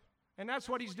narrative, and that's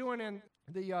what he's doing in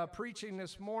the preaching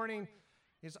this morning,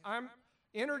 is I'm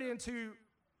entered into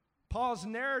Paul's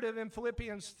narrative in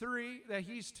Philippians 3 that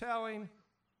he's telling.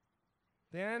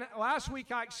 Then last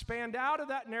week I expand out of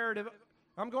that narrative.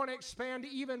 I'm going to expand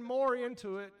even more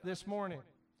into it this morning.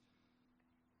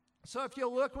 So if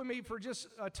you'll look with me for just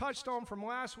a touchstone from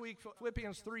last week,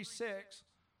 Philippians 3:6.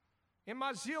 In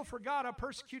my zeal for God, I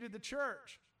persecuted the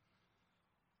church.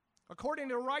 According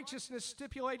to righteousness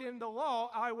stipulated in the law,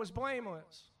 I was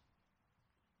blameless.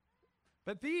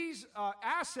 But these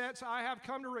assets I have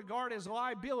come to regard as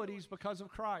liabilities because of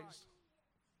Christ.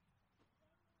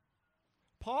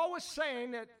 Paul was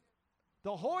saying that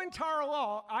the whole entire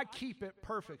law, I keep it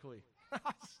perfectly.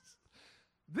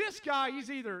 This guy, he's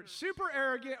either super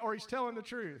arrogant or he's telling the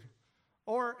truth,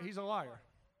 or he's a liar.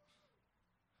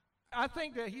 I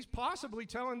think that he's possibly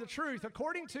telling the truth.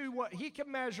 According to what he could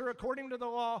measure, according to the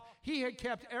law, he had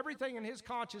kept everything in his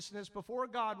consciousness before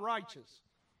God righteous.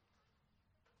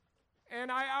 And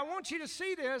I want you to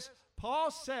see this.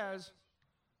 Paul says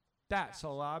that's a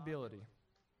liability.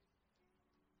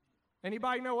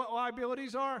 Anybody know what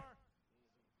liabilities are?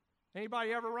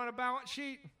 Anybody ever run a balance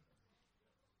sheet?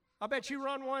 I bet you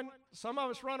run one. Some of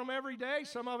us run them every day.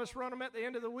 Some of us run them at the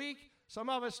end of the week. Some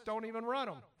of us don't even run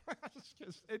them.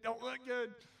 It don't look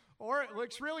good. Or it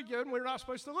looks really good and we're not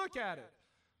supposed to look at it.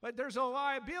 But there's a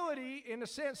liability in the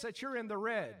sense that you're in the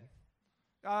red.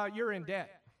 You're in debt.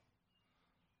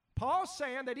 Paul's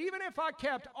saying that even if I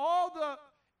kept all the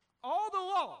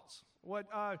laws, what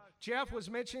Jeff was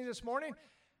mentioning this morning,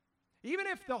 even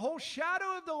if the whole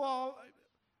shadow of the law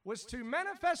was to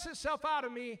manifest itself out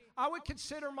of me, I would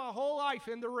consider my whole life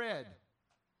in the red.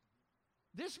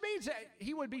 This means that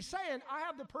he would be saying, I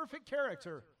have the perfect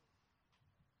character.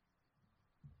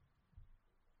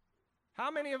 How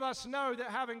many of us know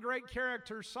that having great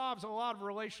character solves a lot of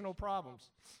relational problems?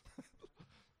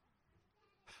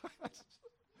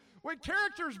 When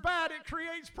character's bad, it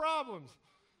creates problems.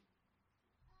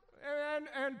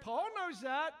 And Paul knows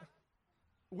that.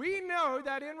 We know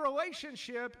that in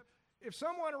relationship, if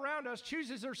someone around us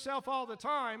chooses herself all the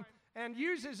time and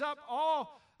uses up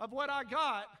all of what I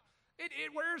got,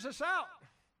 it wears us out.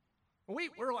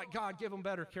 We're like, God, give them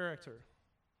better character.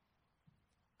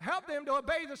 Help them to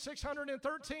obey the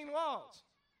 613 laws.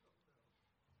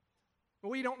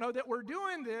 We don't know that we're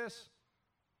doing this.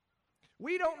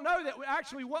 We don't know that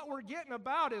actually what we're getting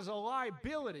about is a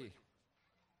liability.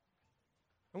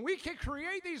 And we can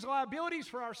create these liabilities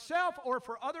for ourselves or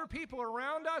for other people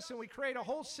around us, and we create a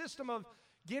whole system of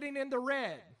getting in the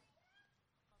red.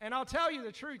 And I'll tell you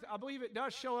the truth, I believe it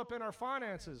does show up in our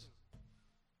finances.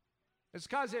 It's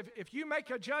because if you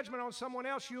make a judgment on someone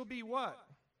else, you'll be what?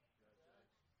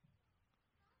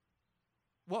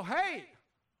 Well, hey,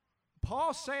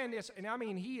 Paul's saying this, and I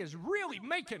mean, he is really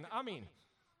making,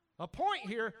 a point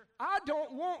here. I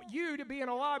don't want you to be in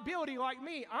a liability like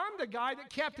me. I'm the guy that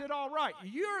kept it all right.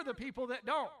 You're the people that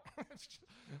don't.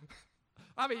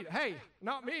 Hey,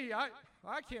 not me. I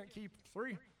can't keep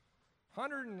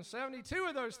 372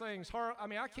 of those things.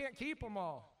 I can't keep them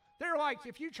all. They're like,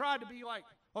 if you tried to be like,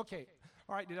 okay,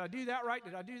 all right, did I do that right?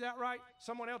 Did I do that right?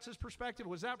 Someone else's perspective,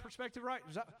 was that perspective right?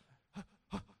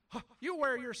 You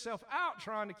wear yourself out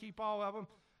trying to keep all of them.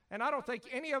 And I don't think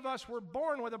any of us were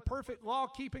born with a perfect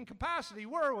law-keeping capacity,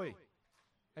 were we?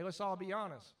 Hey, let's all be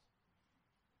honest.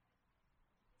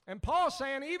 And Paul's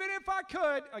saying, even if I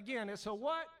could, again, it's a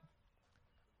what?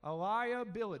 A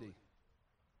liability.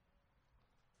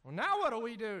 Well, now what do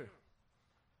we do?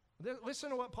 Listen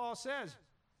to what Paul says.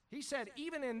 He said,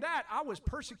 even in that, I was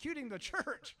persecuting the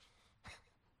church.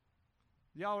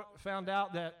 Y'all found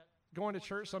out that going to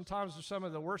church sometimes is some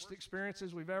of the worst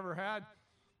experiences we've ever had.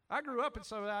 I grew up in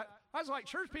some of that. I was like,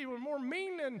 church people were more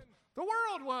mean than the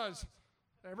world was.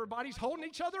 Everybody's holding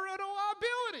each other at a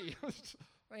liability.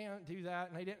 They didn't do that,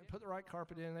 and they didn't put the right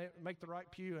carpet in, they didn't make the right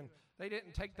pew, and they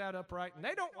didn't take that up right, and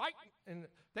they don't like, and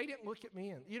they didn't look at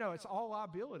me, and it's all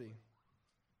liability.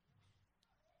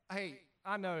 Hey,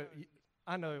 I know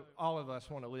all of us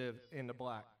want to live in the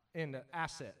black, in the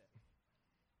asset,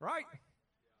 right?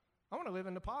 I want to live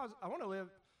in the positive. I want to live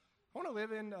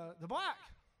in the black.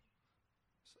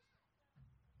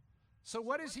 So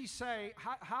what does he say?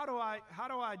 How do I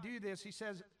do this? He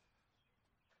says,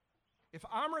 if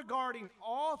I'm regarding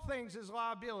all things as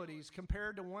liabilities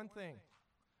compared to one thing,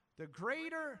 the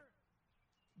greater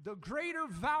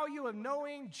value of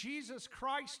knowing Jesus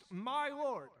Christ, my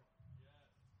Lord.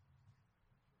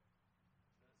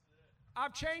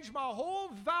 I've changed my whole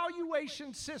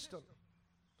valuation system.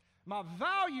 My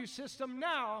value system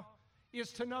now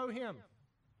is to know Him.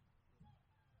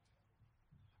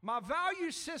 My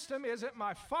value system isn't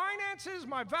my finances.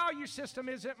 My value system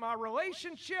isn't my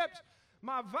relationships.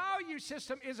 My value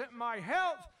system isn't my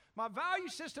health. My value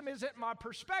system isn't my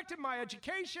perspective, my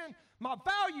education. My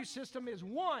value system is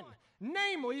one,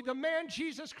 namely the man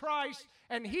Jesus Christ,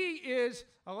 and he is,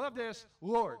 I love this,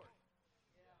 Lord.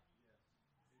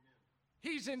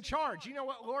 He's in charge. You know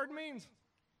what Lord means?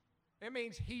 It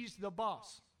means he's the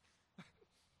boss.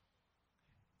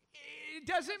 It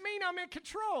doesn't mean I'm in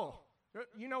control.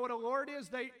 You know what a Lord is?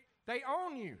 They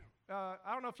own you. I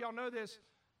don't know if y'all know this.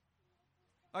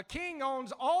 A king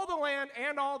owns all the land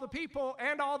and all the people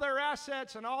and all their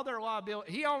assets and all their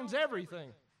liability. He owns everything.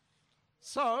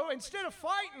 So instead of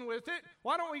fighting with it,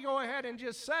 why don't we go ahead and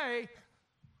just say,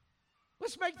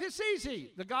 let's make this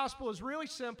easy. The gospel is really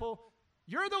simple.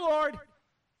 You're the Lord.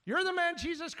 You're the man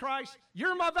Jesus Christ.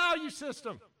 You're my value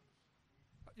system.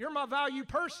 You're my value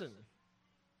person.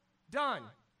 Done.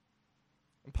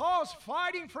 And Paul's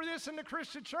fighting for this in the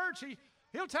Christian church.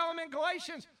 He'll tell them in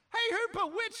Galatians, hey, who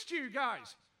bewitched you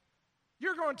guys?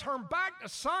 You're going to turn back to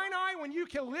Sinai when you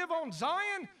can live on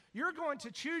Zion? You're going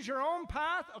to choose your own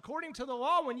path according to the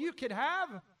law when you could have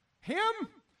him?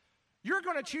 You're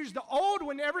going to choose the old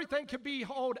when everything could be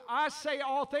old. I say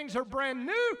all things are brand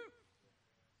new.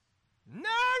 No.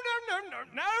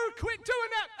 Quit doing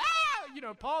that. Ah! You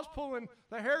know, Paul's pulling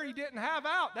the hair he didn't have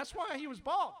out. That's why he was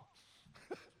bald.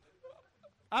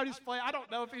 I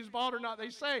don't know if he's bald or not. They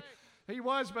say he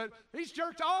was, but he's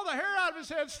jerked all the hair out of his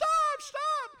head.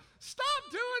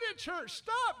 Stop doing it, church.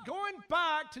 Stop going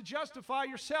back to justify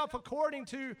yourself according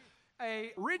to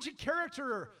a rigid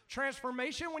character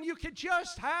transformation when you could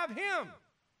just have him.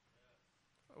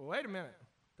 Wait a minute.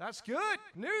 That's good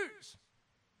news.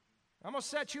 I'm going to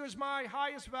set you as my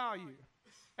highest value.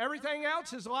 Everything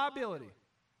else is liability.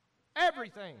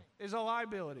 Everything is a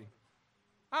liability.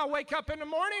 I wake up in the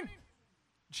morning,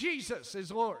 Jesus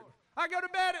is Lord. I go to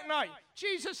bed at night,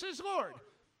 Jesus is Lord.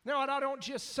 No, and I don't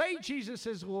just say Jesus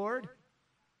is Lord.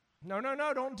 No,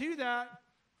 don't do that.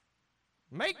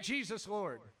 Make Jesus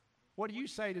Lord. What do you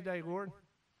say today, Lord?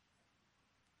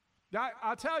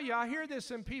 I tell you, I hear this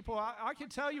in people. I can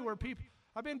tell you where people,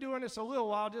 I've been doing this a little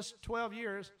while, just 12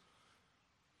 years.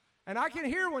 And I can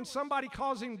hear when somebody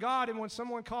calls him God and when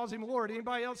someone calls him Lord.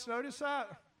 Anybody else notice that?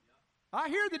 I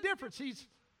hear the difference.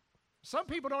 Some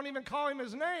people don't even call him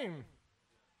his name.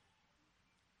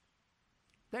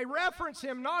 They reference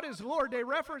him not as Lord, they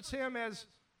reference him as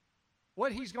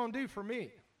what he's going to do for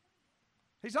me.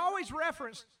 He's always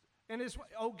referenced in his,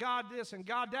 oh, God this and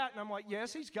God that. And I'm like,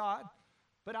 yes, he's God,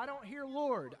 but I don't hear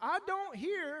Lord. I don't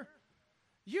hear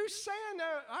you saying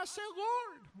that. I say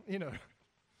Lord, you know.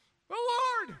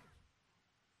 Oh, Lord.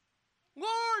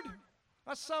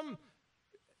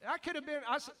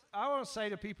 I want to say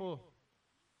to people,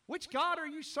 which God are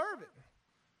you serving?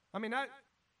 I mean,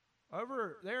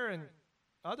 over there in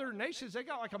other nations, they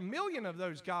got like 1 million of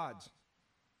those gods.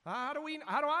 How do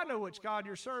I know which God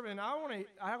you're serving?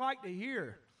 I like to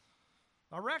hear.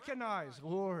 I recognize,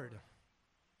 Lord.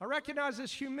 I recognize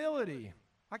this humility.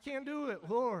 I can't do it,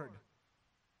 Lord.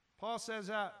 Paul says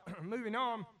that, moving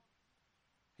on,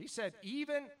 he said,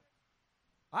 even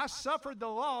I suffered the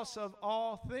loss of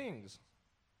all things.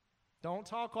 Don't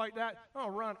talk like that. I'll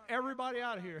run everybody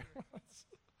out of here. I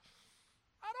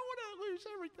don't want to lose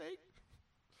everything.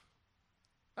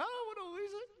 I don't want to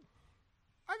lose it.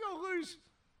 I'm going to lose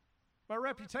my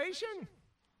reputation.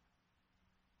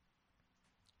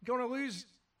 Going to lose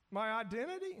my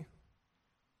identity.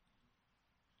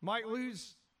 Might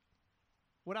lose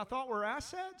what I thought were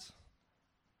assets.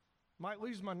 Might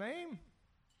lose my name.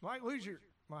 Might lose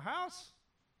my house.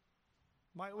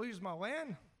 Might lose my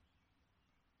land.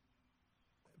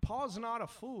 Paul's not a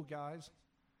fool, guys.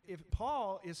 If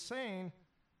Paul is saying,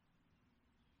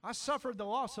 I suffered the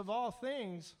loss of all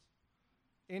things,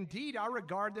 indeed I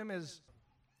regard them as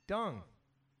dung.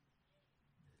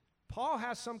 Paul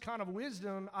has some kind of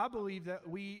wisdom, I believe, that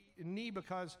we need,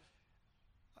 because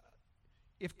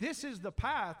if this is the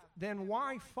path, then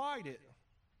why fight it?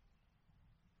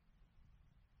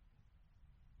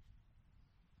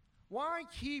 Why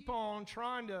keep on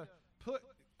trying to put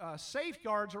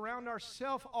safeguards around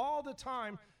ourselves all the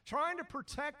time, trying to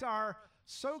protect our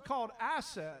so-called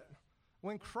asset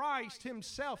when Christ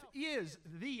himself is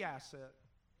the asset?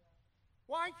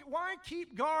 Why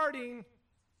keep guarding?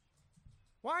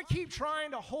 Why keep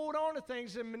trying to hold on to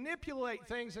things and manipulate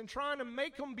things and trying to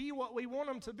make them be what we want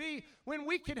them to be when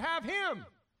we could have him?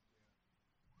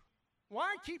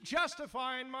 Why keep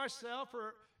justifying myself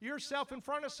or yourself in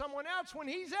front of someone else when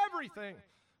he's everything?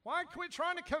 Why quit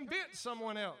trying to convince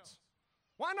someone else?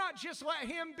 Why not just let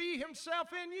him be himself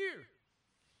in you?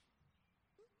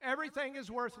 Everything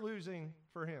is worth losing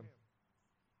for him.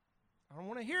 I don't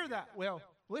want to hear that. Well,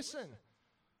 listen,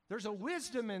 there's a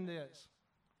wisdom in this.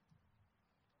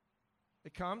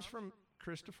 It comes from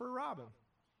Christopher Robin.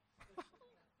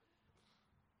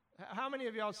 How many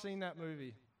of y'all seen that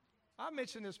movie? I've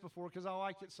mentioned this before because I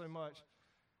like it so much.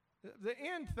 The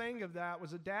end thing of that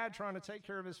was a dad trying to take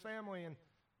care of his family, and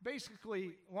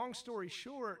basically, long story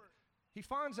short, he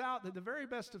finds out that the very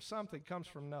best of something comes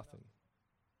from nothing.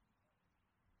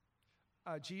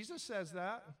 Jesus says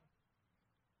that.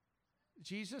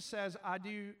 Jesus says, I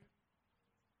do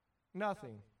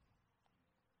nothing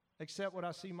except what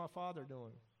I see my Father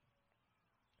doing.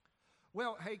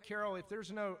 Well, hey, Carol, if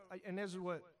there's no, and this is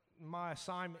what my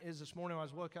assignment is this morning, I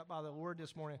was woke up by the Lord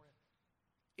this morning.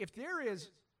 If there is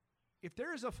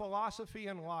a philosophy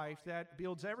in life that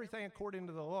builds everything according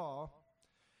to the law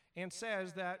and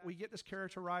says that we get this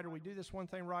character right or we do this one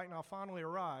thing right and I'll finally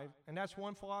arrive, and that's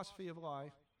one philosophy of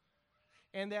life,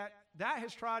 and that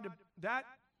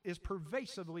is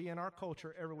pervasively in our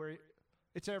culture everywhere.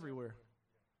 It's everywhere.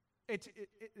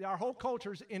 Our whole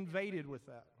culture is invaded with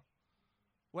that.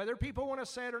 Whether people want to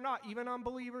say it or not, even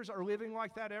unbelievers are living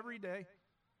like that every day.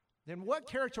 Then what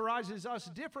characterizes us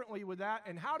differently with that,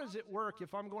 and how does it work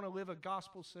if I'm going to live a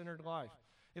gospel-centered life?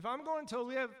 If I'm going to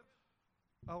live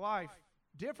a life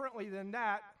differently than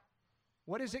that,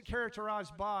 what is it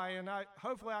characterized by? And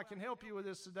hopefully I can help you with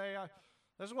this today.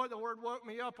 This is what the Word woke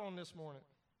me up on this morning.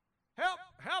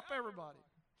 Help everybody.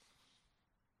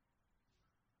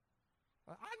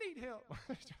 I need help.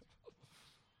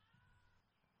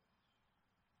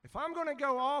 If I'm going to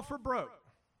go all for broke,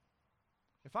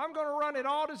 if I'm going to run it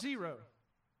all to zero,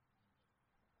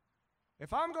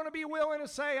 if I'm going to be willing to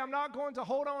say I'm not going to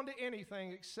hold on to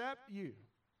anything except you,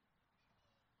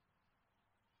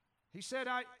 he said,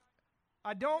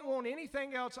 I don't want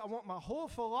anything else. I want my whole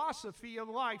philosophy of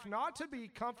life not to be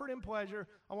comfort and pleasure.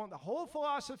 I want the whole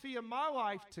philosophy of my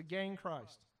life to gain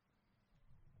Christ.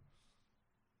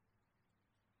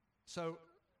 So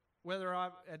whether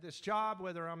I'm at this job,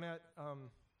 whether I'm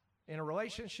in a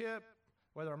relationship,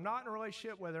 whether I'm not in a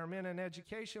relationship, whether I'm in an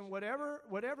education,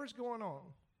 whatever's going on,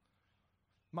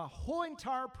 my whole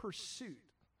entire pursuit,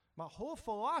 my whole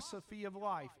philosophy of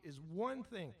life is one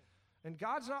thing. And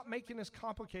God's not making this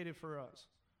complicated for us,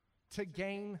 to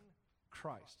gain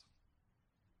Christ.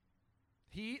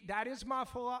 That is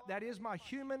my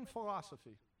human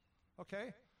philosophy,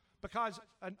 okay? Because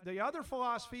the other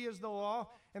philosophy is the law,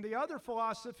 and the other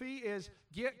philosophy is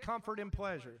get comfort and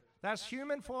pleasure. That's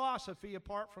human philosophy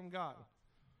apart from God.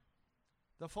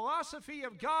 The philosophy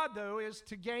of God, though, is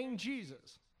to gain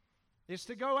Jesus. It's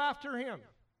to go after Him.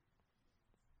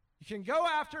 You can go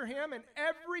after Him in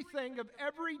everything of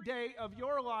every day of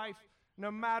your life, no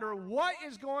matter what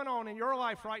is going on in your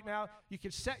life right now. You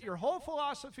can set your whole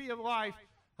philosophy of life.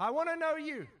 I want to know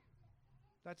you.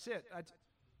 That's it.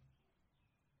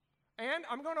 And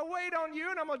I'm going to wait on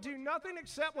you, and I'm going to do nothing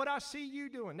except what I see you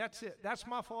doing. That's it. That's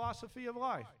my philosophy of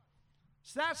life.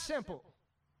 It's that simple.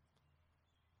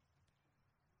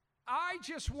 I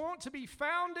just want to be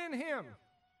found in Him.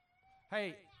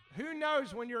 Hey, who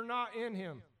knows when you're not in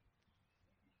Him?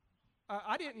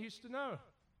 I didn't used to know.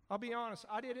 I'll be honest.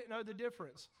 I didn't know the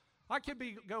difference. I could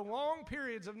go long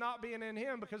periods of not being in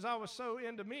Him because I was so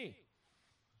into me.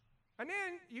 And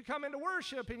then you come into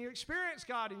worship and you experience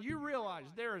God and you realize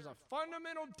there is a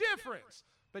fundamental difference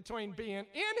between being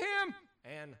in Him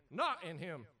and not in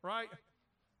Him, right?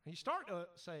 And you start to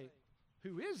say,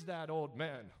 who is that old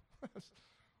man?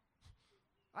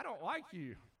 I don't like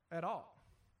you at all.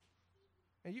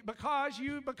 And because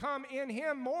you become in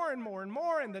Him more and more and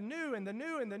more, and the new and the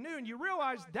new and the new, and you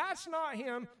realize that's not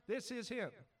Him, this is Him.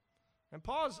 And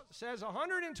Paul says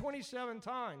 127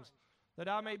 times that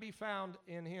I may be found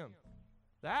in Him.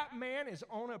 That man is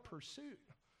on a pursuit.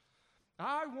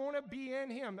 I want to be in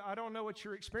Him. I don't know what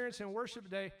you're experiencing in worship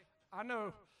today. I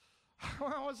know.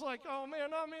 I was like, oh man,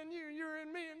 I'm in you, you're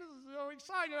in me, and this is so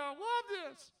exciting. I love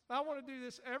this. I want to do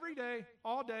this every day,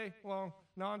 all day long,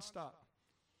 nonstop.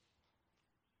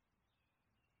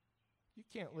 You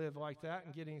can't live like that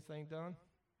and get anything done.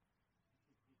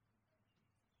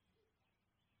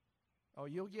 Oh,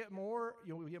 you'll get more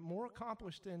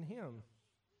accomplished in Him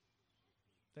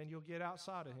than you'll get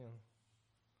outside of Him.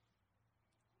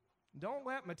 Don't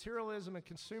let materialism and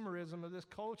consumerism of this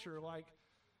culture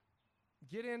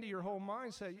get into your whole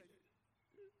mindset.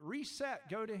 Reset,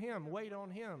 go to Him, wait on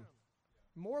Him.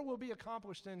 More will be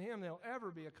accomplished in Him than will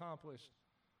ever be accomplished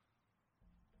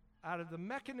out of the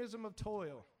mechanism of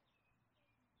toil.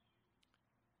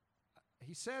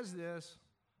 He says this,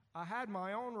 I had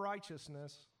my own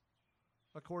righteousness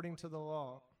according to the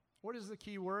law. What is the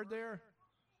key word there?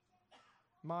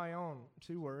 My own.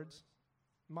 2 words.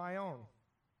 My own.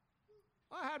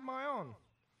 I had my own.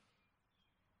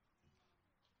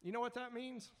 You know what that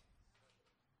means?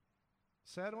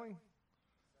 Settling?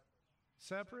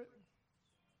 Separate?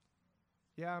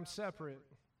 Yeah, I'm separate.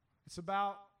 It's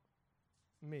about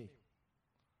me.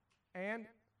 And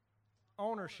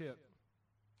ownership.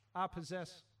 I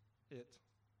possess it.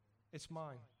 It's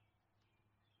mine.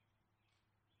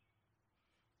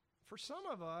 For some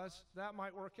of us, that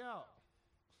might work out.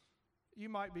 You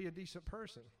might be a decent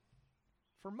person.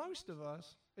 For most of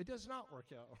us, it does not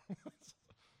work out.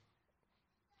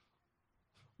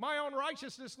 My own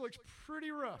righteousness looks pretty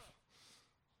rough.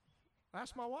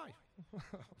 Ask my wife.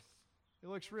 It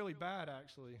looks really bad,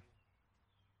 actually.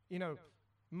 You know,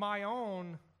 my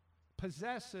own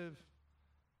possessive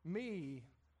me,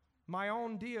 my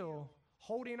own deal,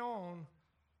 holding on,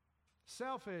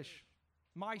 selfish,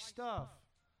 my stuff,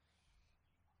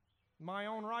 my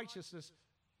own righteousness.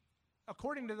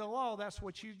 According to the law, that's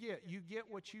what you get. You get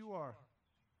what you are.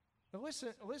 Now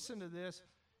listen to this.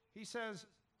 He says,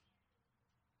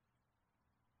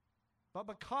 but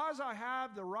because I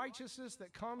have the righteousness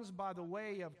that comes by the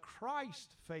way of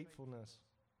Christ's faithfulness.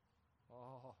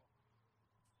 Oh.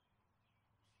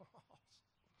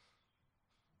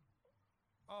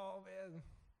 Oh, man.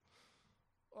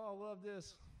 Oh, I love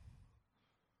this.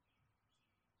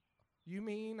 You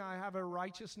mean I have a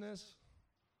righteousness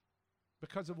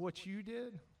because of what you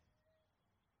did?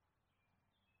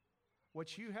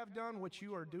 What you have done, what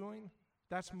you are doing,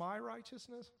 that's my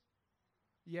righteousness?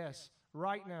 Yes,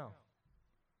 right now.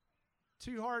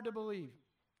 Too hard to believe.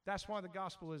 That's why the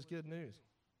gospel is good news.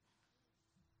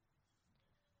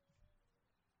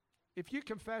 If you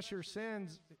confess your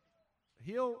sins,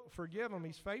 He'll forgive them.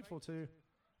 He's faithful to,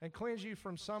 and cleanse you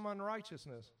from some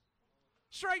unrighteousness.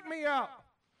 Straighten me out.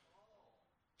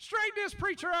 Straighten this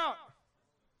preacher out.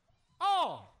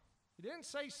 Oh, he didn't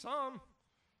say some.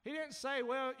 He didn't say,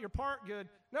 well, your part good.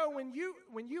 No, when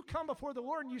you come before the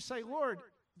Lord and you say, Lord,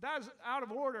 that's out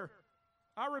of order.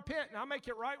 I repent and I make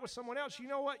it right with someone else. You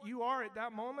know what you are at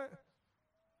that moment?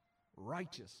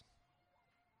 Righteous.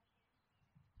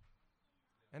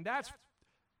 And that's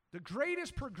the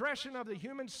greatest progression of the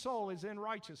human soul is in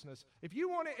righteousness. If you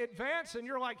want to advance and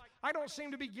you're like, I don't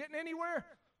seem to be getting anywhere,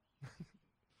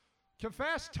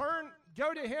 confess, turn,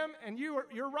 go to Him, and you're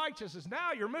righteousness.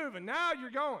 Now you're moving. Now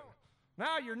you're going.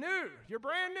 Now you're new. You're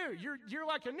brand new. You're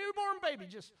like a newborn baby.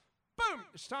 Just boom,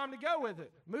 it's time to go with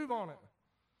it. Move on it.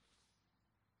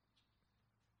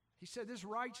 He said this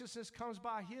righteousness comes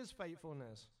by His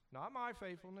faithfulness, not my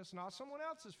faithfulness, not someone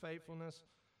else's faithfulness.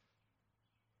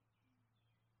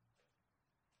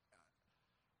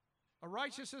 A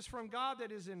righteousness from God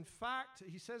that is in fact,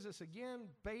 he says this again,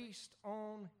 based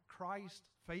on Christ's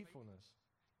faithfulness.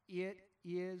 It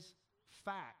is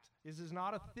fact. This is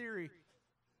not a theory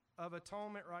of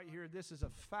atonement right here. This is a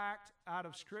fact out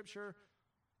of Scripture.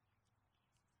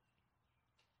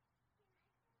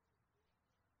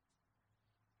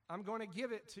 I'm going to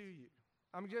give it to you.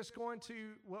 I'm just going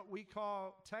to what we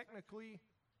call technically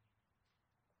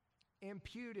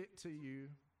impute it to you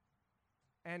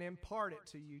and impart it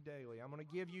to you daily. I'm going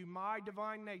to give you my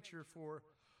divine nature for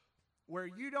where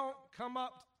you don't come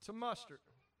up to muster.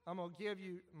 I'm going to give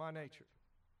you my nature.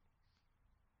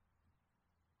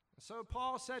 So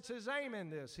Paul sets his aim in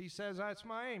this. He says, that's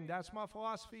my aim. That's my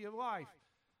philosophy of life.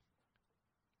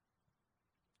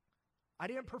 I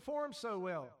didn't perform so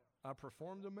well. I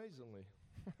performed amazingly.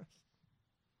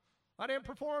 I didn't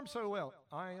perform so well.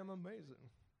 I am amazing.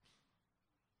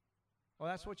 Well,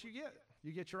 that's what you get.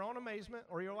 You get your own amazement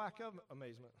or your lack of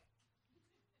amazement.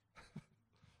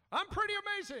 I'm pretty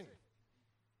amazing.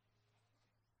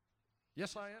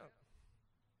 Yes, I am.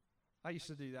 I used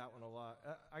to do that one a lot.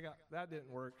 That didn't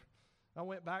work. I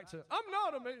went back to, I'm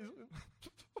not amazing.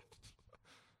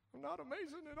 I'm not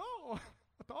amazing at all.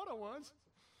 I thought I was.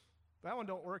 That one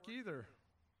don't work either.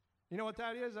 You know what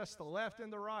that is? That's the left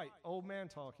and the right. Old man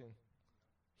talking.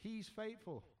 He's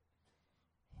faithful.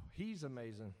 He's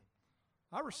amazing.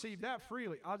 I received that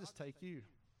freely. I'll just take you.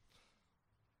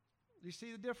 Do you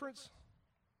see the difference?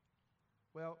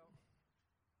 Well,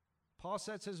 Paul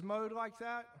sets his mode like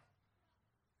that.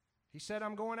 He said,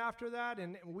 I'm going after that.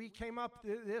 And we came up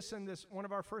this in this one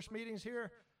of our first meetings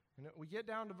here. And we get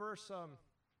down to verse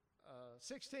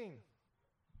 16. You're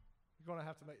going to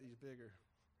have to make these bigger.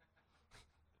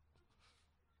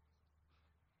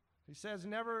 He says,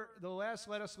 nevertheless,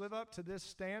 let us live up to this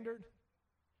standard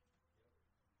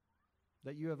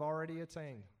that you have already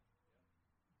attained.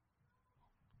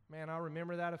 Man, I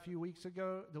remember that a few weeks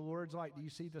ago. The Lord's like, do you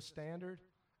see the standard?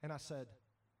 And I said,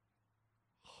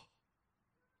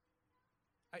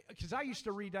 because I used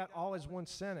to read that all as one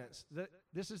sentence, that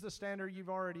this is the standard you've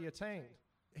already attained.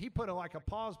 He put a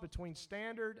pause between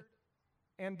standard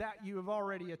and that you have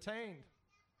already attained.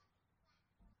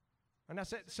 And I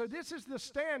said, so this is the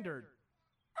standard.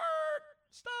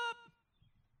 Stop.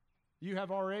 You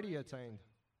have already attained.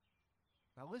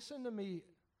 Now listen to me.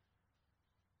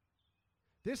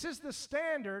 This is the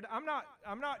standard. I'm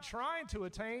not trying to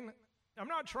attain. I'm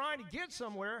not trying to get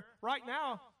somewhere right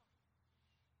now.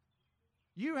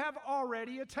 You have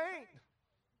already attained.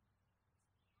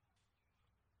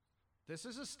 This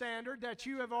is a standard that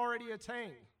you have already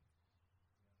attained.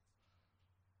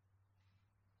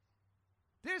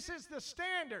 This is the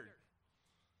standard.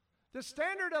 The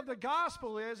standard of the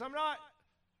gospel is,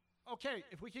 okay,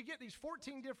 if we could get these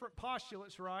 14 different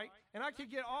postulates right, and I could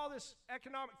get all this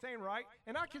economic thing right,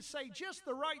 and I could say just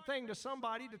the right thing to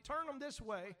somebody to turn them this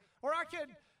way, or I could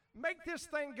make this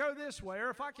thing go this way, or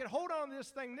if I could hold on to this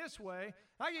thing this way,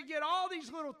 I could get all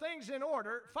these little things in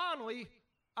order, finally,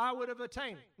 I would have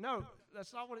attained. No,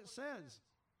 that's not what it says.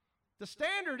 The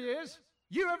standard is,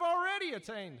 you have already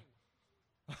attained.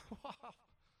 Wow.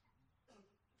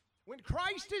 When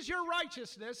Christ is your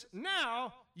righteousness,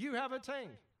 now you have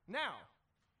attained. Now,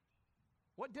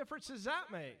 what difference does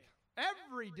that make?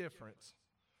 Every difference.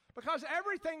 Because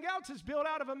everything else is built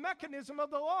out of a mechanism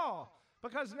of the law.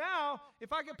 Because now,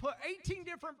 if I could put 18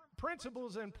 different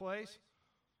principles in place,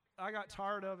 I got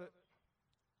tired of it.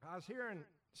 I was hearing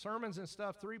sermons and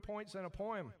stuff, 3 points in a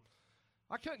poem.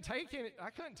 I couldn't take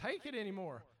it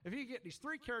anymore. If you get these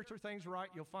 3 character things right,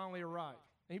 you'll finally arrive.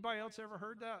 Anybody else ever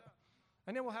heard that?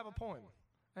 And then we'll have a poem.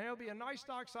 And it'll be a nice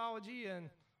doxology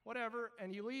and whatever,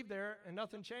 and you leave there and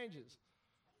nothing changes.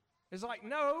 It's like,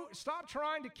 no, stop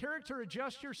trying to character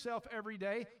adjust yourself every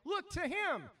day. Look to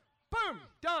Him. Boom,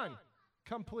 done,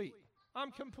 complete.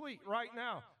 I'm complete right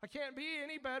now. I can't be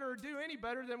any better or do any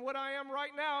better than what I am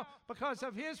right now because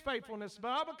of His faithfulness, but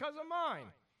not because of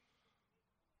mine.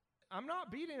 I'm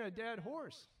not beating a dead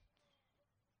horse.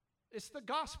 It's the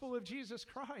gospel of Jesus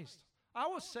Christ. I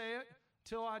will say it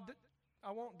till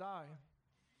I won't die.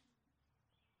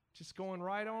 Just going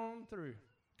right on through.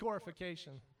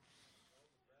 Glorification.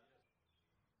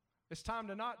 It's time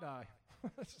to not die.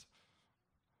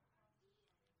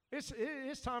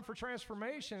 It's time for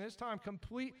transformation. It's time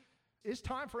complete. It's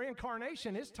time for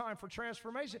incarnation. It's time for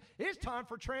transformation. It's time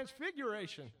for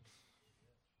transfiguration.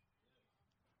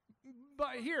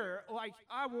 But here, like,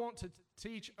 I want to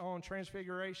teach on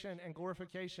transfiguration and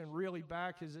glorification really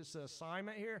bad because it's an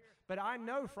assignment here. But I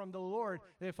know from the Lord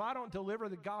that if I don't deliver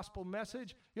the gospel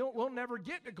message, we'll never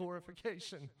get to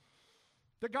glorification.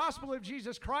 The gospel of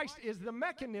Jesus Christ is the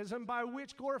mechanism by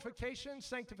which glorification,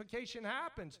 sanctification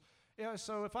happens.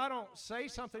 So if I don't say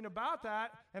something about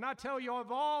that, and I tell you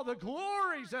of all the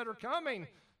glories that are coming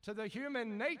to the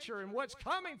human nature and what's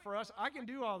coming for us, I can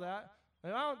do all that.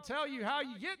 And I don't tell you how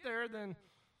you get there, then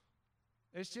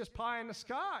it's just pie in the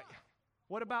sky.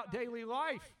 What about daily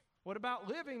life? What about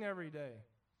living every day?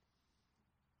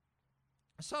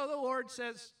 So the Lord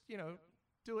says,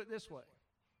 do it this way.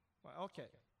 Well, okay.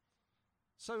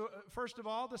 So first of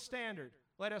all, the standard.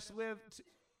 Let us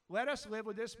live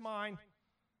with this mind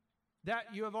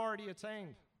that you have already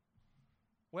attained.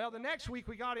 Well, the next week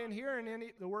we got in here, and then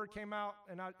the word came out,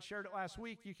 and I shared it last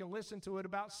week. You can listen to it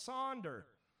about Sonder.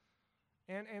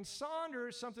 And Sonder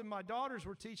is something my daughters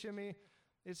were teaching me.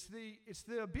 It's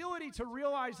the ability to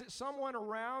realize that someone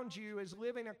around you is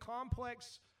living a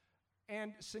complex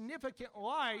and significant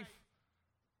life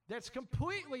that's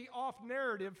completely off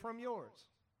narrative from yours.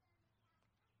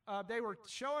 They were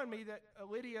showing me that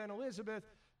Lydia and Elizabeth,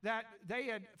 that they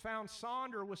had found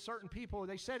Sonder with certain people.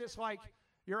 They said it's like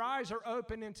your eyes are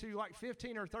open into like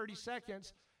 15 or 30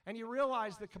 seconds, and you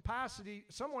realize the capacity,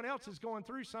 someone else is going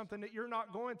through something that you're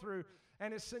not going through,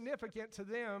 and it's significant to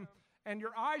them, and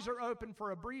your eyes are open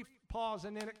for a brief pause,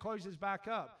 and then it closes back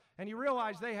up, and you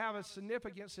realize they have a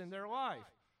significance in their life.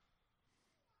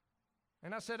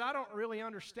 And I said, I don't really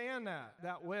understand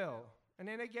that well. And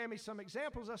then they gave me some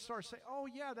examples. I started saying, oh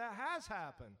yeah, that has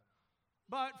happened.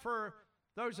 But for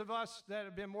those of us that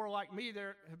have been more like me,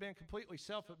 that have been completely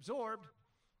self-absorbed,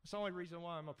 it's the only reason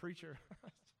why I'm a preacher.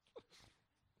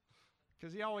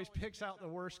 Because he always picks out the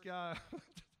worst guy.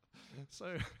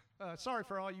 So, sorry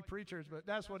for all you preachers, but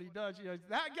that's what he does.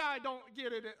 That guy don't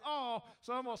get it at all,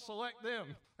 so I'm going to select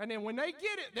them. And then when they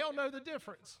get it, they'll know the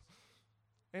difference.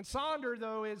 And Sonder,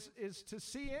 though, is to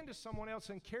see into someone else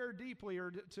and care deeply,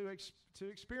 or to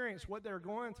experience what they're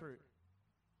going through.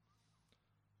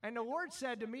 And the Lord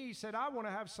said to me, He said, I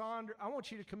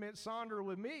want you to commit Sonder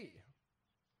with me.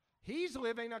 He's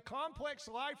living a complex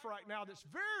life right now that's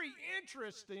very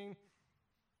interesting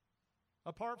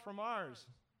apart from ours,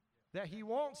 that He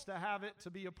wants to have it to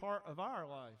be a part of our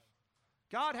life.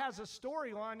 God has a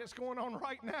storyline that's going on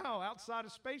right now outside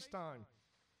of space-time.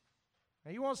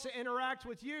 And he wants to interact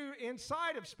with you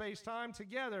inside of space-time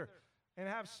together and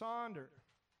have Sonder.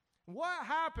 What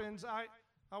happens,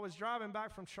 I was driving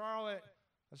back from Charlotte.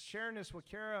 I was sharing this with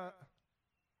Kara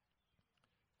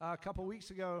a couple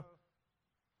weeks ago.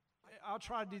 I'll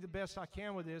try to do the best I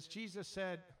can with this. Jesus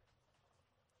said,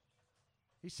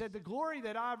 he said, the glory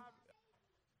that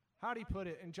how did he put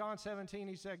it? In John 17,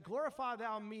 he said, glorify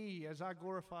thou me as I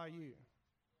glorify you.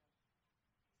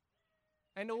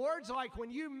 And the words like,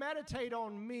 when you meditate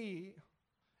on me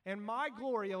and my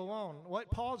glory alone, what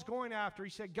Paul's going after, he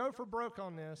said, go for broke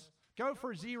on this. Go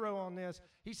for zero on this.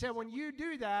 He said, when you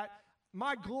do that,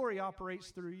 my glory operates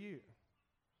through you.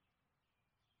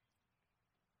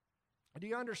 Do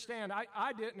you understand?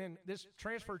 I didn't, and this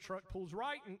transfer truck pulls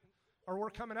right, or we're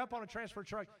coming up on a transfer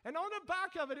truck, and on the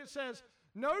back of it, it says,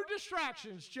 no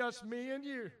distractions, just me and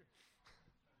you.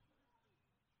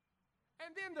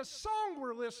 And then the song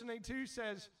we're listening to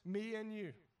says, me and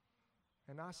you.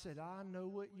 And I said, I know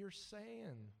what you're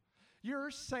saying.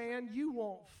 You're saying you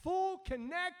want full,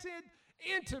 connected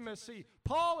intimacy.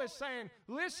 Paul is saying,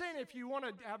 listen, if you want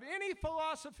to have any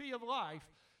philosophy of life,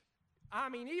 I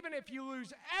mean, even if you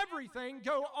lose everything,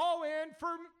 go all in for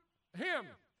him.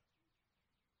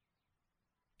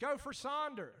 Go for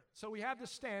Sonder. So we have the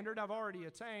standard I've already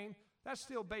attained. That's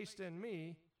still based in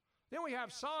me. Then we have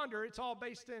Sonder. It's all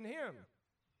based in him.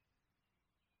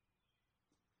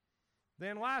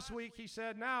 Then last week he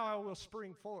said, now I will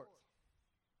spring forth.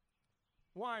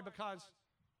 Why? Because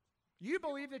you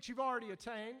believe that you've already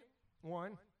attained,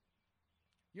 one.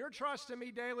 You're trusting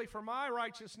me daily for my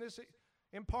righteousness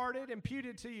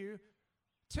imputed to you.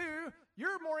 Two,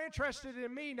 you're more interested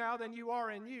in me now than you are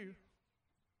in you.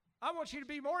 I want you to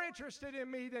be more interested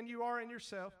in me than you are in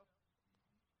yourself.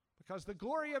 Because the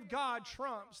glory of God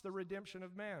trumps the redemption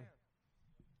of man.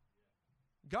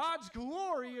 God's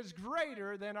glory is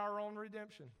greater than our own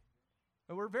redemption.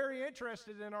 And we're very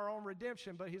interested in our own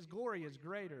redemption, but his glory is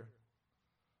greater.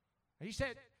 And he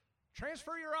said,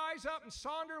 transfer your eyes up and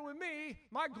Sonder with me.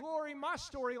 My glory, my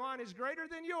storyline is greater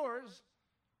than yours.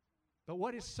 But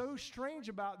what is so strange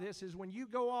about this is when you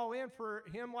go all in for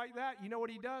him like that, you know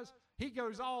what he does? He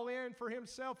goes all in for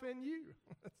himself in you.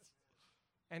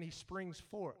 And he springs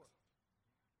forth.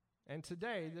 And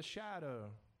today, the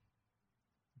shadow,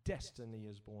 destiny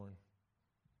is born.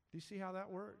 Do you see how that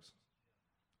works?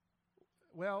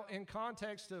 Well, in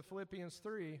context of Philippians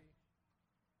 3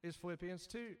 is Philippians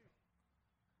 2.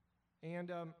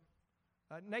 And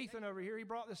Nathan over here, he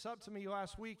brought this up to me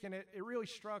last week, and it really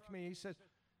struck me. He said,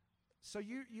 so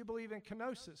you believe in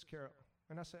kenosis, Carol?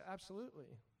 And I said,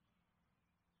 absolutely.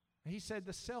 He said,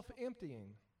 the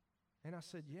self-emptying. And I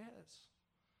said, yes.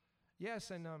 Yes,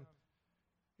 and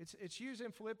it's used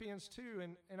in Philippians 2,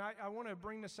 and I want to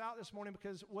bring this out this morning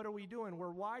because what are we doing?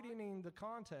 We're widening the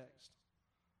context.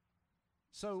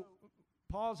 So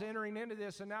Paul's entering into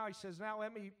this, and now he says, now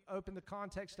let me open the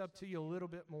context up to you a little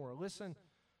bit more. Listen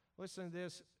to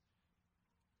this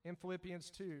in Philippians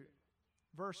 2,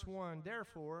 verse 1.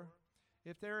 Therefore,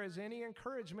 if there is any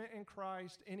encouragement in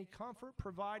Christ, any comfort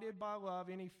provided by love,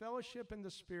 any fellowship in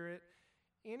the Spirit,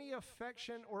 any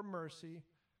affection or mercy,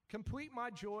 complete my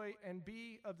joy and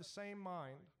be of the same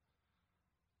mind,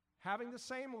 having the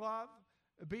same love,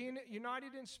 being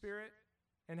united in spirit,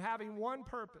 and having one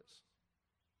purpose.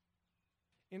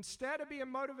 Instead of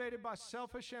being motivated by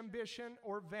selfish ambition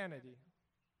or vanity,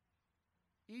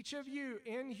 each of you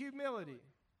in humility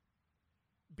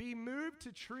be moved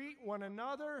to treat one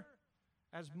another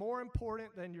as more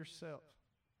important than yourself.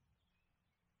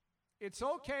 It's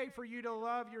okay for you to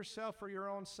love yourself for your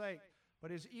own sake, but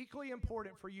it's equally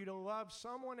important for you to love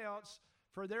someone else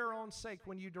for their own sake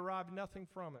when you derive nothing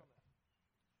from it.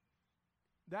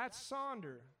 That's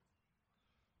Sonder.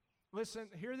 Listen,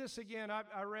 hear this again.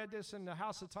 I read this in the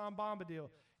House of Tom Bombadil.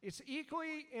 It's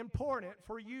equally important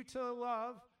for you to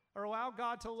love or allow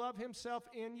God to love himself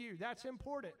in you. That's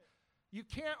important. You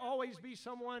can't always be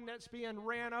someone that's being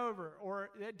ran over or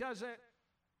that doesn't,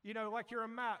 like you're a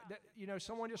mat, that,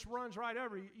 someone just runs right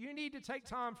over you. You need to take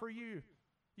time for you.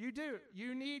 You do.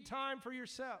 You need time for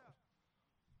yourself.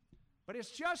 But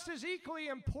it's just as equally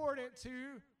important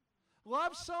to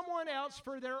love someone else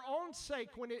for their own sake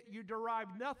when you derive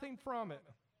nothing from it.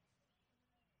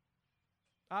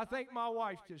 I thank my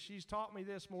wife because she's taught me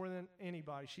this more than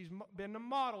anybody. She's been the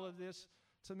model of this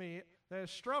to me, that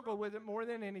has struggled with it more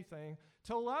than anything,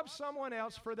 to love someone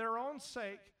else for their own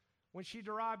sake when she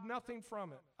derived nothing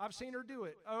from it. I've seen her do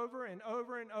it over and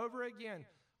over and over again.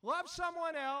 Love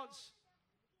someone else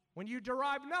when you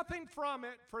derive nothing from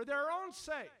it for their own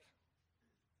sake.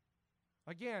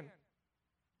 Again,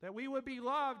 that we would be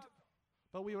loved,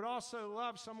 but we would also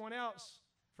love someone else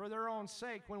for their own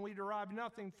sake when we derive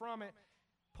nothing from it.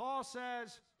 Paul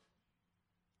says,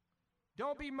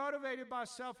 don't be motivated by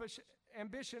selfish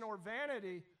ambition or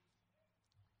vanity.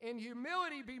 In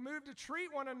humility, be moved to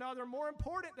treat one another more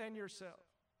important than yourself.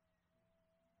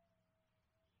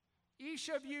 Each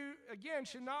of you, again,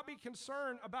 should not be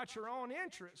concerned about your own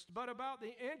interest, but about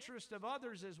the interest of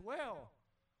others as well.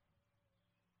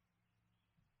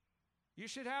 You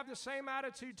should have the same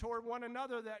attitude toward one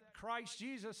another that Christ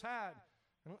Jesus had.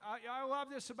 And I love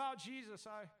this about Jesus.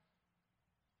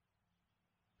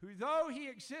 Who, though he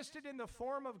existed in the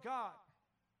form of God,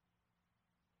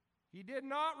 he did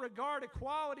not regard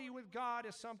equality with God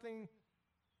as something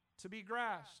to be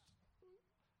grasped.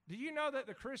 Do you know that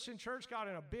the Christian church got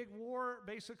in a big war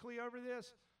basically over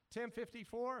this?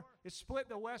 1054. It split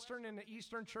the Western and the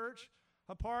Eastern church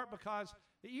apart because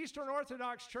the Eastern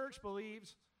Orthodox Church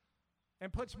believes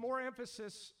and puts more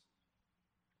emphasis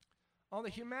on the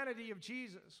humanity of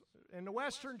Jesus. And the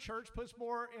Western church puts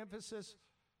more emphasis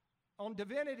on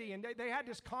divinity. And they had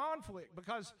this conflict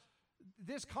because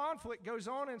this conflict goes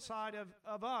on inside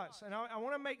of us. And I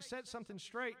want to set something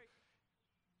straight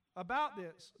about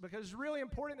this because it's really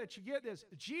important that you get this.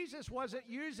 Jesus wasn't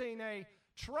using a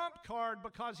trump card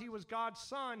because he was God's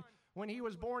son when he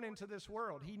was born into this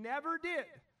world. He never did.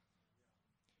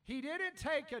 He didn't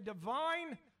take a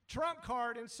divine trump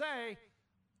card and say,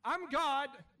 I'm God,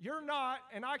 you're not,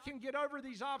 and I can get over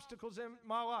these obstacles in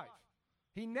my life.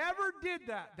 He never did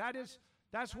that.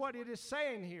 That's what it is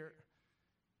saying here.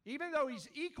 Even though he's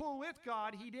equal with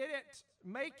God, he didn't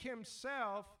make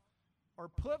himself or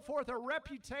put forth a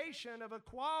reputation of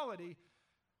equality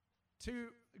to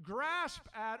grasp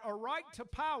at a right to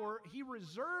power. He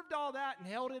reserved all that and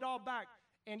held it all back.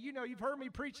 And you know, you've heard me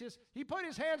preach this. He put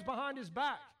his hands behind his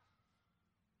back.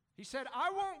 He said, I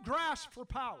won't grasp for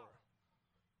power.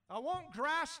 I won't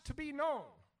grasp to be known.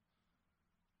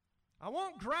 I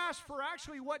won't grasp for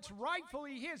actually what's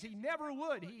rightfully his. He never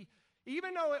would.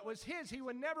 Even though it was his, he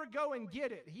would never go and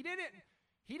get it. He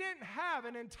didn't have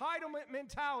an entitlement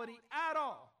mentality at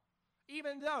all,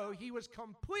 even though he was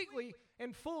completely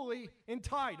and fully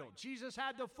entitled. Jesus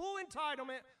had the full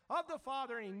entitlement of the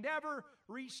Father, and he never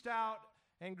reached out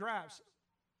and grasped.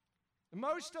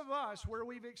 Most of us, where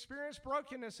we've experienced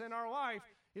brokenness in our life,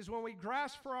 is when we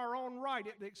grasp for our own right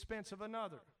at the expense of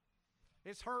another.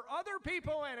 It's hurt other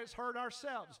people and it's hurt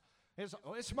ourselves.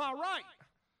 It's my right.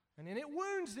 And then it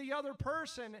wounds the other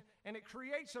person and it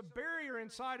creates a barrier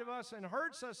inside of us and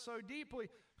hurts us so deeply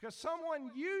because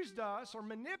someone used us or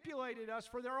manipulated us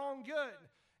for their own good.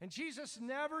 And Jesus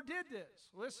never did this.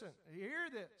 Listen, hear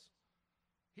this.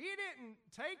 He didn't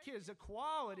take his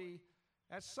equality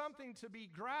as something to be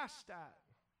grasped at.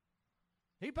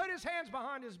 He put his hands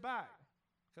behind his back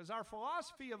because our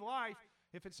philosophy of life,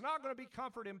 if it's not going to be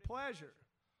comfort and pleasure,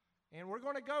 and we're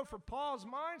going to go for Paul's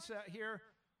mindset here,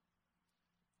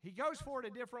 he goes for it a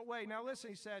different way. Now listen,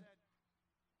 he said,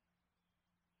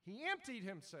 he emptied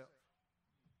himself.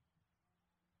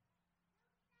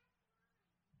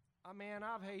 Man,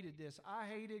 I've hated this. I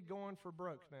hated going for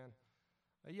broke, man.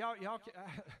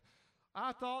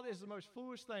 I thought this is the most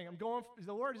foolish thing.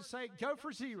 The Lord is saying, go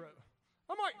for zero.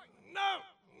 I'm like, no.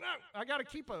 I got to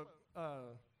keep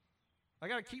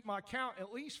my account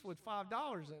at least with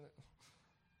 $5 in it.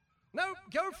 No,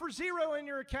 go for zero in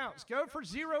your accounts. Go for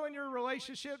zero in your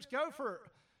relationships. Go for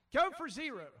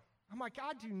zero. I'm like,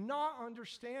 I do not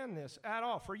understand this at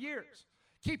all for years.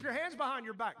 Keep your hands behind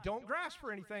your back. Don't grasp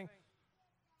for anything.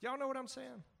 Y'all know what I'm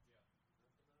saying?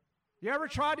 You ever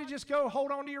try to just go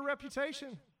hold on to your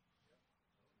reputation?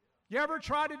 You ever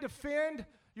try to defend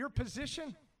your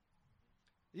position?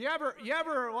 You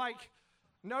ever like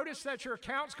notice that your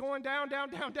account's going down,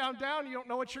 you don't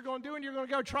know what you're going to do, and you're going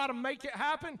to go try to make it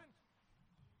happen?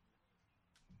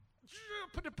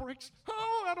 Put the brakes.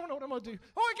 Oh, I don't know what I'm going to do.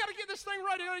 Oh, I got to get this thing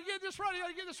right. I got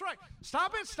to get this right.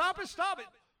 Stop it.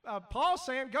 Paul's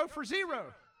saying go for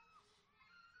zero.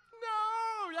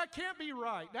 No, that can't be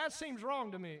right. That seems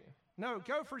wrong to me. No,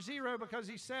 go for zero because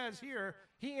he says here,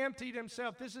 he emptied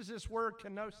himself. This is this word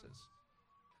kenosis.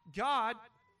 God,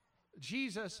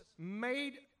 Jesus,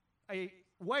 made a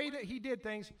way that he did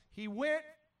things. He went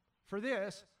for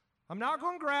this. I'm not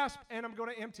going to grasp and I'm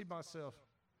going to empty myself.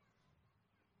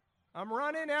 I'm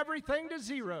running everything to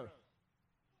zero.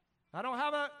 I don't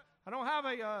have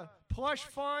a plush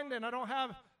fund, and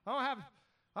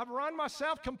I've run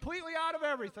myself completely out of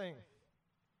everything.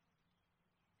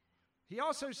 He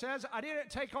also says, I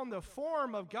didn't take on the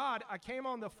form of God. I came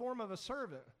on the form of a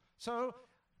servant. So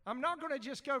I'm not going to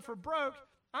just go for broke.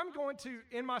 I'm going to,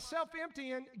 in myself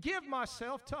emptying, give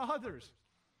myself to others.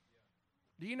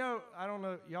 Do you know, I don't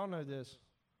know, y'all know this.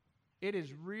 It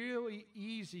is really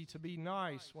easy to be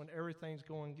nice when everything's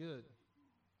going good.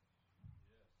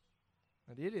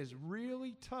 And it is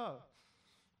really tough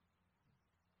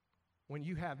when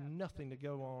you have nothing to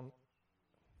go on.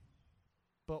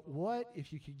 But what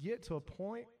if you could get to a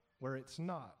point where it's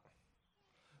not?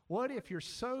 What if you're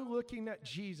so looking at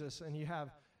Jesus and you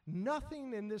have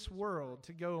nothing in this world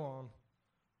to go on,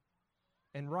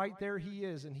 and right there he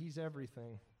is and he's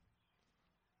everything?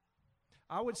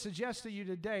 I would suggest to you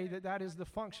today that that is the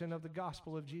function of the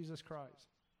gospel of Jesus Christ.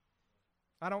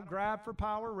 I don't grab for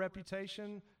power,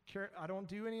 reputation, I don't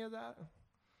do any of that.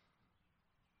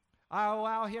 I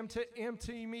allow him to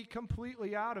empty me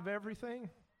completely out of everything.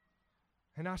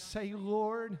 And I say,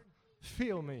 Lord,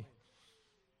 fill me.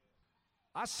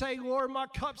 I say, Lord, my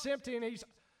cup's empty. And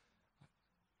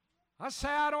I say,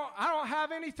 I don't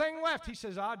have anything left. He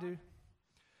says, I do.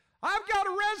 I've got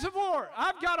a reservoir.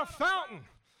 I've got a fountain.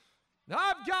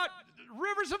 I've got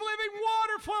rivers of living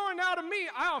water flowing out of me.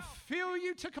 I'll fill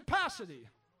you to capacity.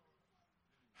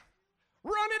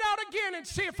 Run it out again and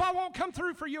see if I won't come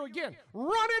through for you again. Run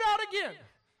it out again.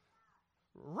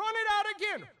 Run it out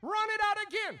again. Run it out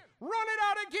again. Run it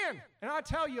out again. And I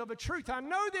tell you of a truth, I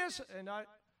know this, and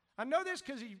I know this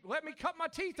because he let me cut my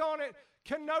teeth on it.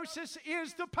 Kenosis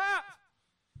is the path.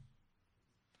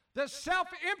 The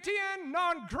self-emptying,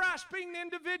 non-grasping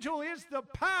individual is the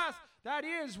path. That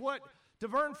is what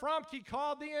DeVern Fromke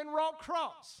called the inwrought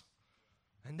cross.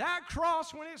 And that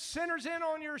cross, when it centers in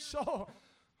on your soul,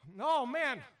 oh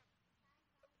man,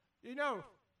 you know,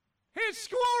 it's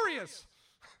glorious.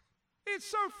 It's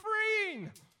so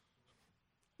freeing.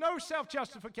 No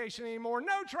self-justification anymore.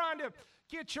 No trying to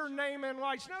get your name in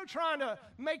lights. No trying to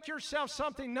make yourself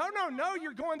something. No,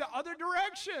 you're going the other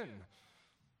direction.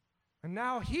 And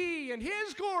now he and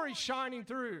his glory shining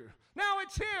through. Now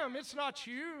it's him. It's not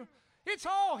you. It's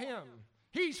all him.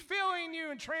 He's filling you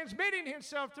and transmitting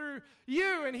himself through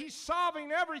you, and he's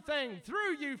solving everything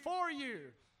through you, for you,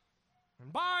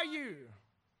 and by you.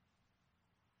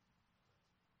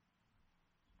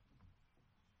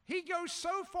 He goes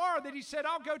so far that he said,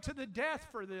 I'll go to the death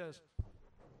for this.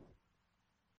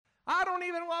 I don't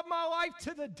even love my life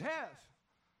to the death.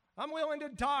 I'm willing to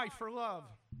die for love.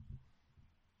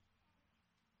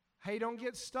 Hey, don't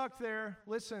get stuck there.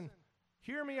 Listen,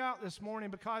 hear me out this morning,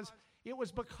 because it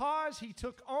was because he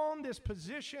took on this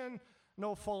position,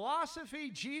 no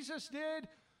philosophy Jesus did,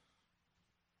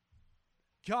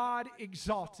 God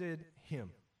exalted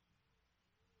him.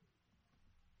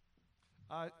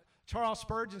 Charles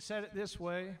Spurgeon said it this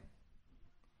way: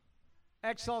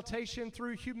 exaltation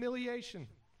through humiliation.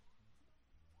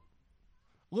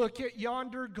 Look at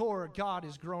yonder gourd, God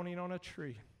is groaning on a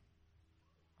tree.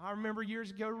 I remember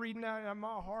years ago reading that, and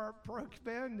my heart broke,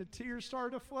 man, the tears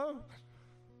started to flow.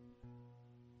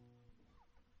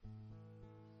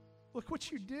 Look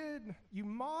what you did. You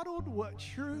modeled what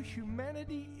true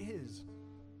humanity is.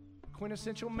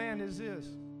 Quintessential man is this: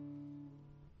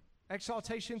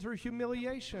 exaltation through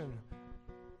humiliation.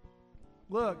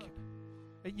 Look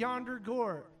at yonder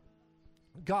gourd,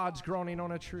 God's groaning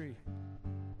on a tree.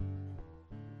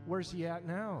 Where's he at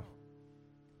now?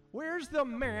 Where's the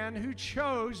man who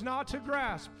chose not to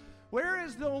grasp? Where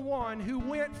is the one who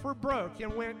went for broke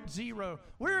and went zero?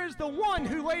 Where is the one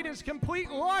who laid his complete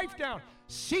life down,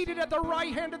 seated at the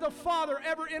right hand of the Father,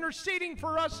 ever interceding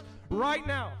for us right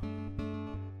now?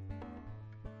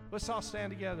 Let's all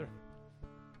stand together.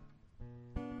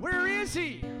 Where is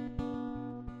he?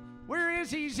 Where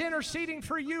is he? He's interceding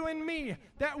for you and me,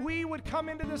 that we would come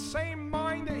into the same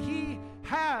mind that he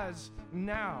has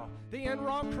now. The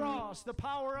inwrought cross, the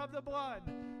power of the blood,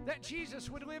 that Jesus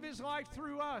would live his life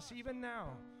through us even now.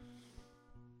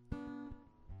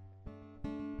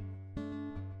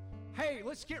 Hey,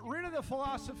 let's get rid of the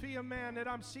philosophy of man that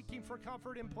I'm seeking for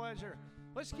comfort and pleasure.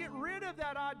 Let's get rid of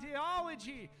that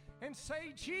ideology and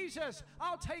say, Jesus,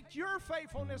 I'll take your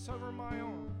faithfulness over my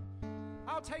own.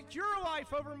 I'll take your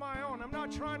life over my own. I'm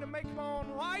not trying to make my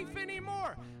own life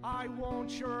anymore. I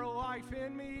want your life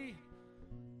in me.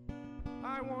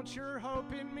 I want your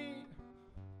hope in me.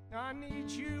 I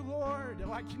need you, Lord,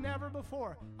 like never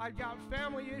before. I've got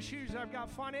family issues. I've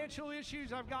got financial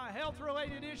issues. I've got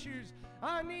health-related issues.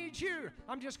 I need you.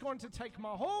 I'm just going to take my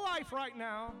whole life right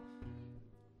now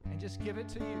and just give it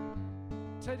to you.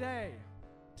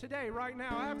 Today, right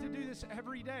now. I have to do this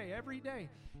every day.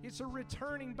 It's a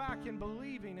returning back and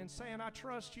believing and saying, I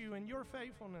trust you and your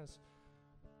faithfulness.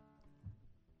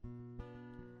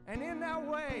 And in that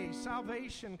way,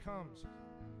 salvation comes.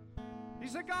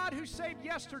 He's the God who saved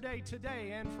yesterday,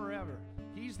 today, and forever.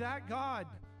 He's that God.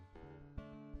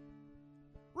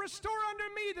 Restore unto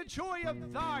me the joy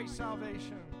of thy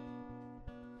salvation.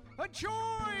 a joy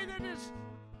that is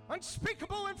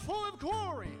unspeakable and full of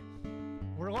glory,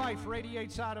 where life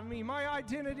radiates out of me. My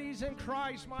identity's in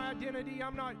Christ. My identity,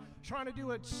 I'm not trying to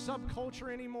do a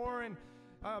subculture anymore and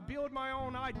build my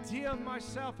own idea of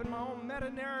myself and my own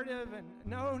meta-narrative. And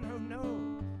no.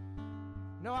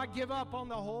 No, I give up on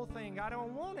the whole thing. I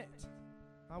don't want it.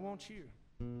 I want you.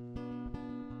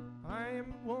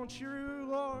 Want you,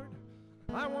 Lord.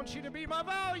 I want you to be my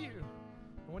value.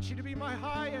 I want you to be my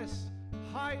highest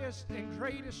and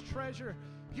greatest treasure.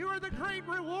 You are the great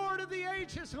reward of the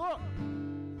ages. Look,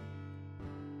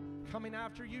 coming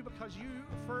after you because you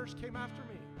first came after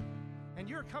me. And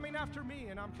you're coming after me,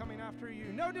 and I'm coming after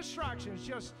you. No distractions,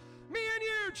 just me and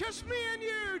you, just me and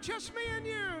you, just me and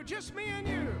you, just me and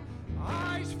you.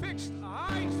 Eyes fixed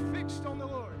on the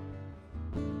Lord.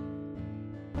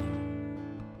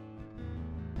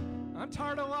 I'm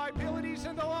tired of liabilities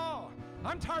in the law.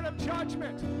 I'm tired of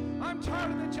judgment. I'm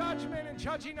tired of the judgment and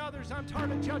judging others. I'm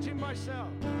tired of judging myself.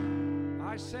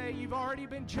 I say you've already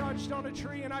been judged on a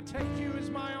tree, and I take you as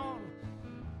my own.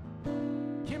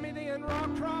 Give me the raw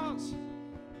cross.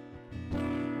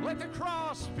 Let the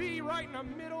cross be right in the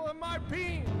middle of my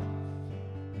being.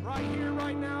 Right here,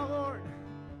 right now, Lord.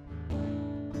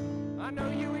 I know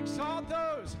you exalt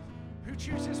those who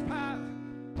choose this path.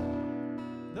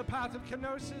 The path of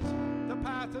kenosis, the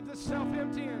path of the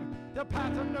self-emptying, the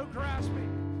path of no grasping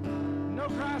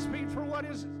for what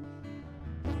is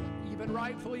even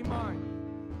rightfully mine.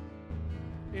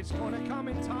 It's going to come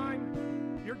in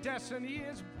time. Your destiny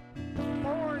is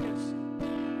born.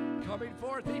 It's coming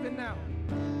forth even now.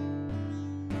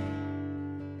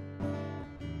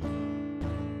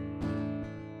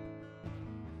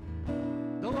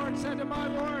 The Lord said to my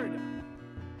Lord,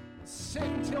 sit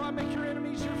until I make your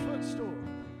enemies your footstool.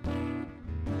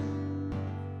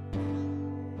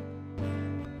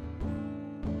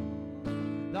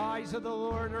 The eyes of the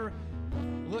Lord are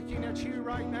looking at you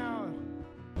right now,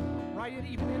 right at,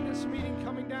 even in this meeting,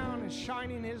 coming down and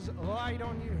shining His light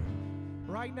on you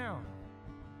right now.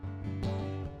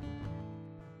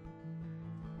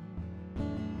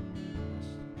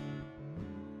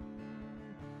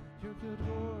 You're good,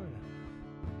 Lord.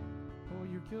 Oh,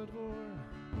 you're good, Lord.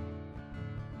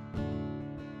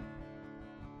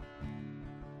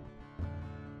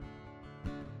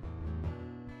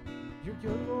 You're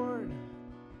good, Lord.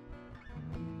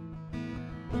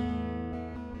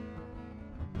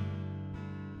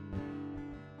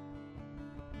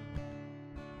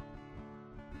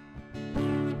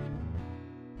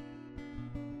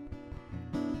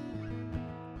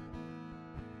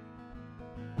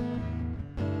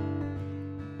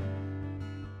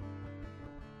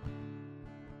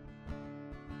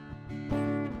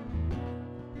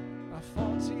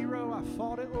 I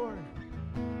fought it, Lord.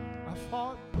 I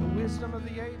fought the wisdom of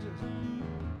the ages.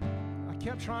 I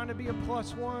kept trying to be a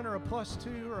 +1 or a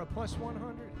 +2 or a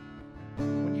 +100.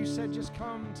 When you said just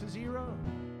come to 0,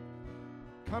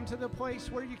 come to the place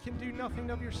where you can do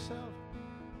nothing of yourself.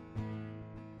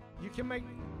 You can't make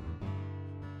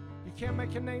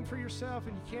a name for yourself,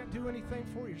 and you can't do anything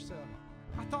for yourself.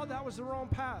 I thought that was the wrong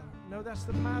path. No, that's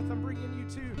the path I'm bringing you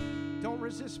to. Don't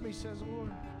resist me, says the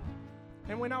Lord.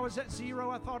 And when I was at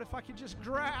 0, I thought if I could just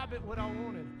grab at what I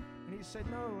wanted. And He said,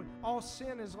 no, all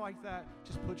sin is like that.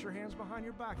 Just put your hands behind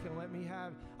your back and let me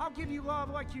have. I'll give you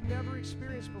love like you've never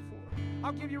experienced before.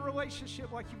 I'll give you a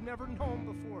relationship like you've never known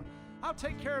before. I'll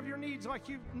take care of your needs like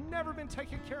you've never been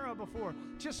taken care of before.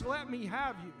 Just let me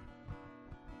have you.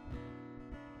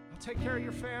 I'll take care of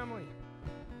your family.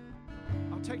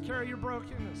 I'll take care of your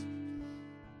brokenness.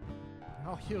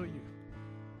 I'll heal you.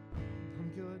 I'm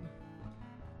good.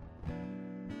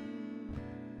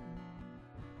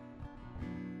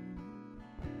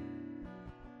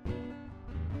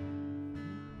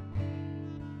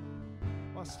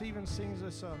 While Stephen sings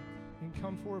us up, you can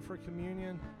come forward for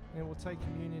communion, and we'll take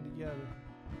communion together.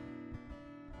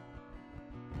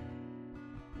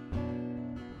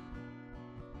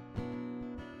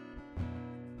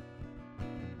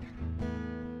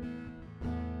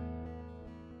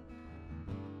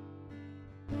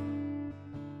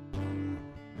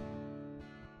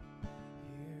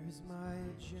 Here's my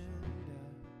agenda.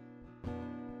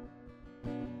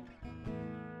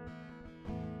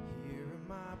 Here are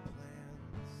my plans.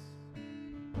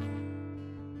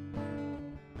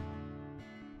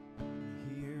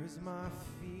 Here's my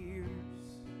fears.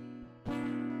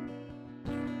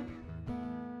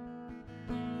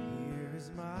 Here's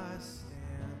my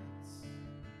stance.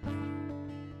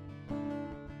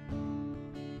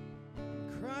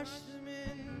 Crush them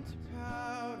into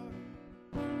powder.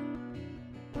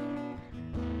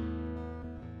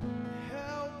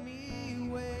 Help me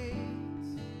wait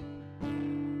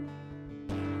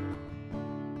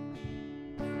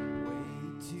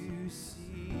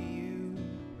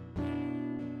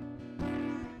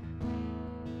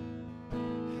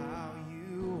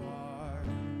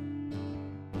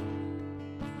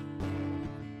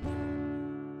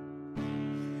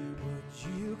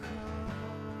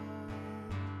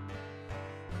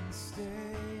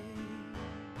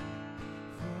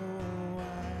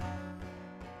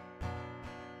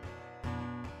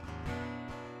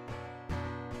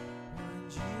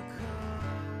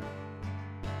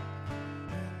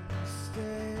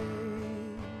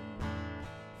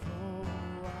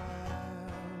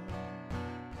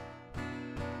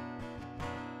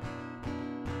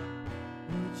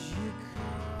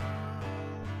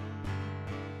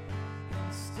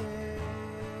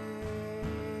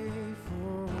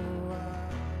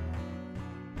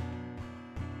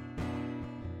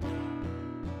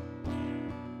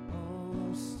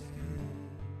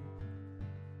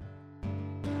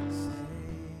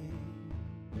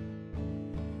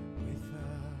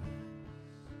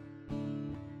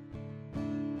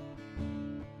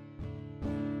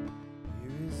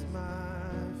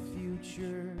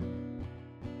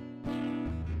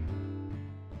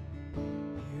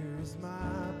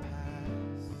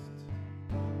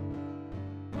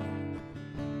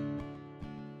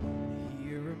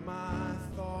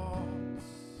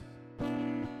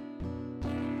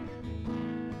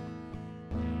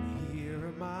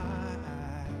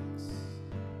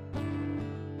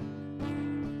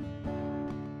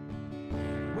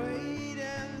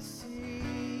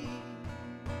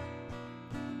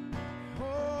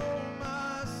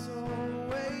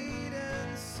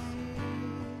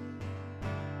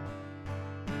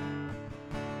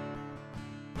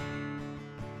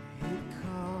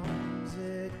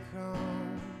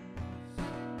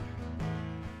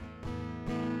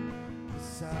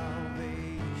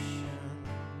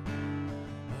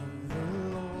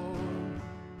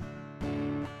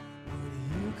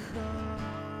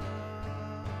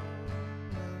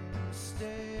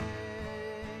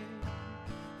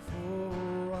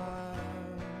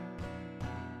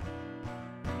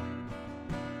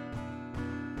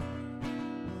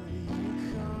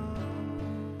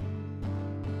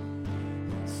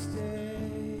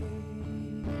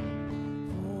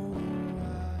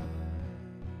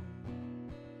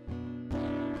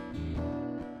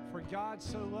God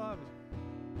so loved.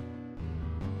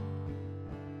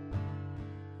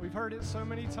 We've heard it so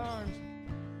many times,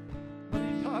 but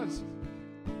He does.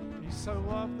 He so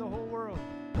loved the whole world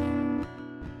that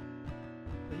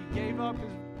He gave up His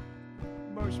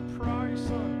most prized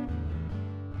Son,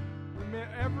 who meant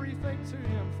everything to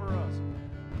Him for us,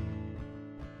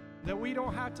 that we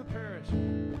don't have to perish,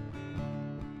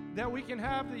 that we can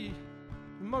have the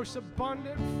most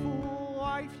abundant, full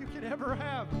life you could ever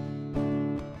have.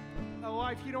 A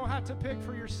life you don't have to pick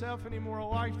for yourself anymore, a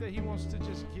life that He wants to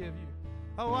just give you.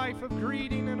 A life of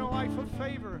greeting and a life of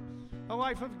favor, a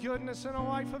life of goodness and a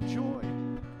life of joy.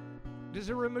 Does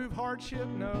it remove hardship?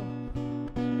 No.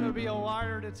 It would be a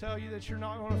liar to tell you that you're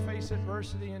not going to face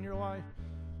adversity in your life.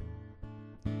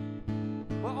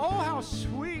 But oh, how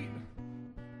sweet.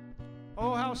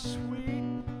 Oh, how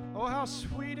sweet. Oh, how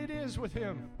sweet it is with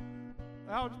Him.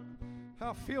 How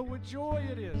filled with joy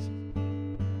it is.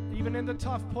 Even in the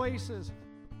tough places,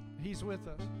 He's with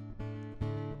us.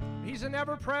 He's an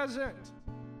ever-present.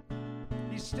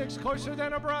 He sticks closer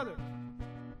than a brother.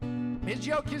 His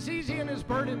yoke is easy and His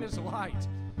burden is light.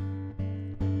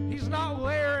 He's not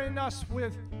layering us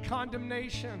with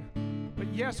condemnation,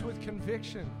 but yes, with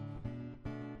conviction.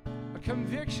 A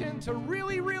conviction to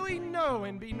really, really know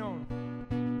and be known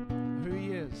who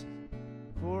He is.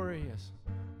 Glorious.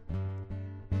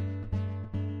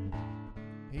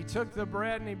 He took the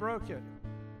bread and He broke it.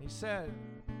 He said,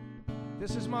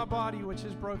 "This is my body which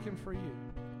is broken for you.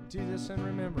 Do this in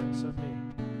remembrance of me."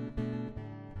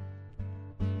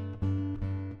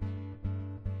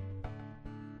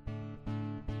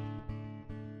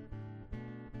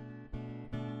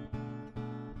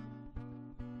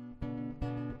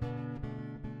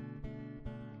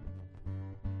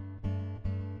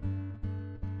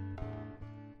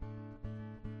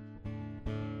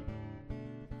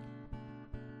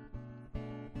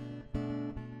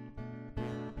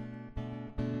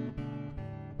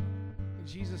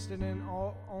 Jesus didn't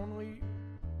only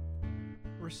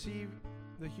receive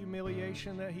the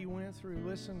humiliation that He went through.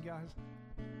 Listen, guys,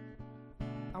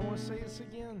 I want to say this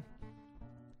again.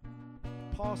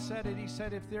 Paul said it. He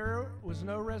said, if there was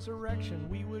no resurrection,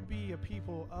 we would be a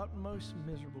people utmost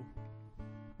miserable.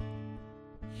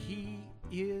 He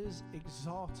is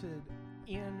exalted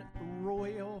in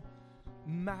royal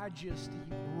majesty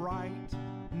right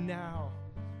now.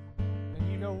 And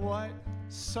you know what?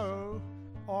 So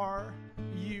are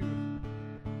you.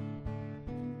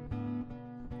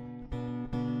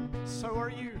 So are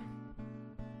you.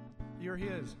 You're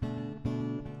His.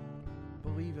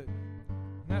 Believe it.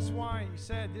 And that's why He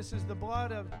said this is the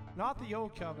blood of not the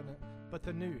old covenant, but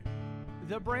the new.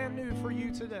 The brand new for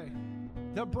you today.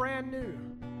 The brand new.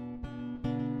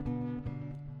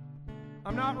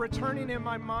 I'm not returning in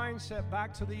my mindset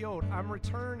back to the old. I'm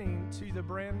returning to the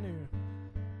brand new.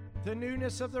 The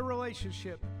newness of the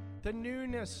relationship. The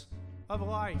newness of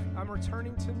life. I'm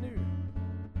returning to new.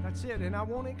 That's it. And I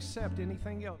won't accept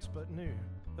anything else but new.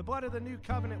 The blood of the new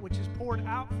covenant which is poured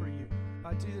out for you.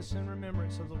 I do this in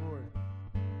remembrance of the Lord.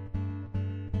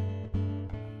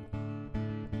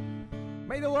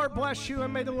 May the Lord bless you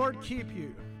and may the Lord keep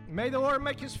you. May the Lord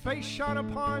make His face shine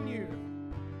upon you.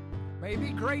 May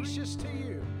He be gracious to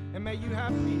you and may you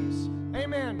have peace.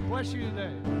 Amen. Bless you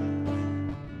today.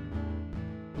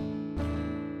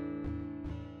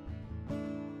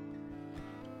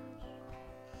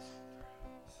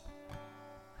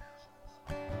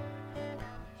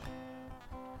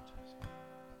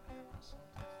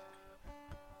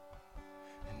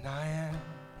 And I am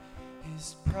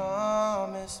His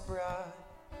promised bride,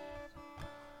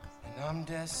 and I'm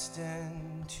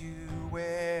destined to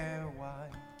wear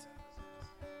white,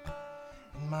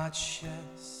 and my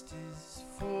chest is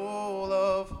full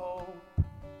of hope,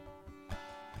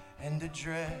 and a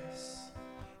dress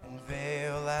and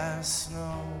veil as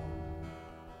snow.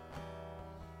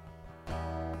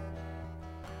 And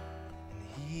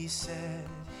He said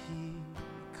He'd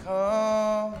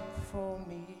come for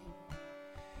me.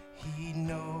 He'd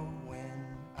know when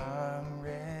I'm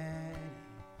ready,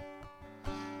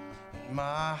 and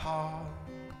my heart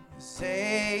is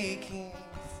aching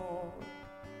for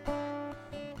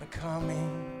the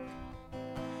coming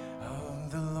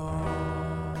of the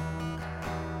Lord.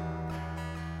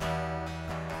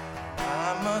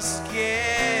 I must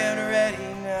get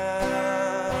ready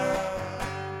now,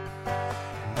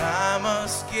 and I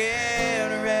must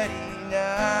get ready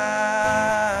now.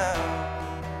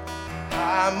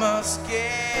 I must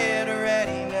get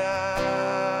ready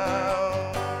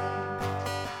now,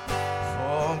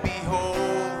 for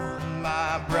behold,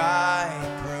 my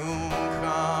bridegroom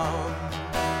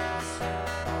comes.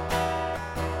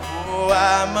 Oh,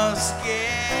 I must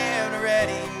get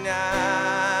ready now.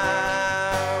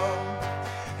 now.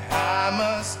 I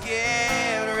must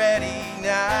get ready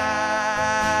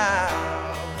now.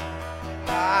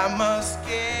 I must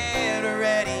get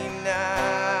ready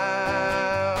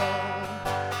now.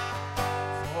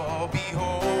 For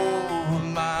behold,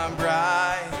 my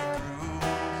bridegroom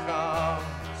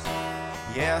comes.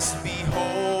 Yes,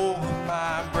 behold,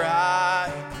 my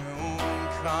bridegroom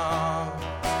comes.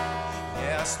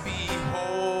 Yes,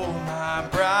 behold, my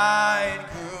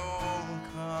bridegroom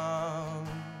comes.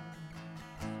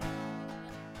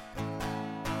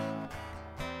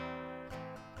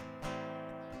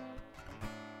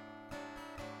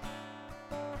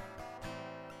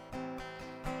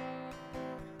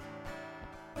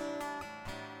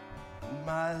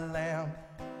 My lamp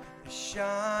is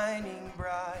shining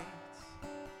bright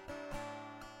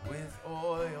with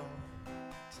oil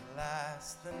to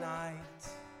last the night.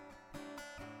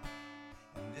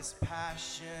 And this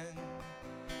passion,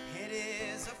 it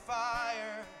is a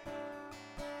fire,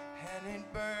 and it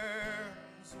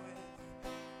burns with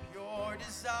pure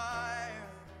desire.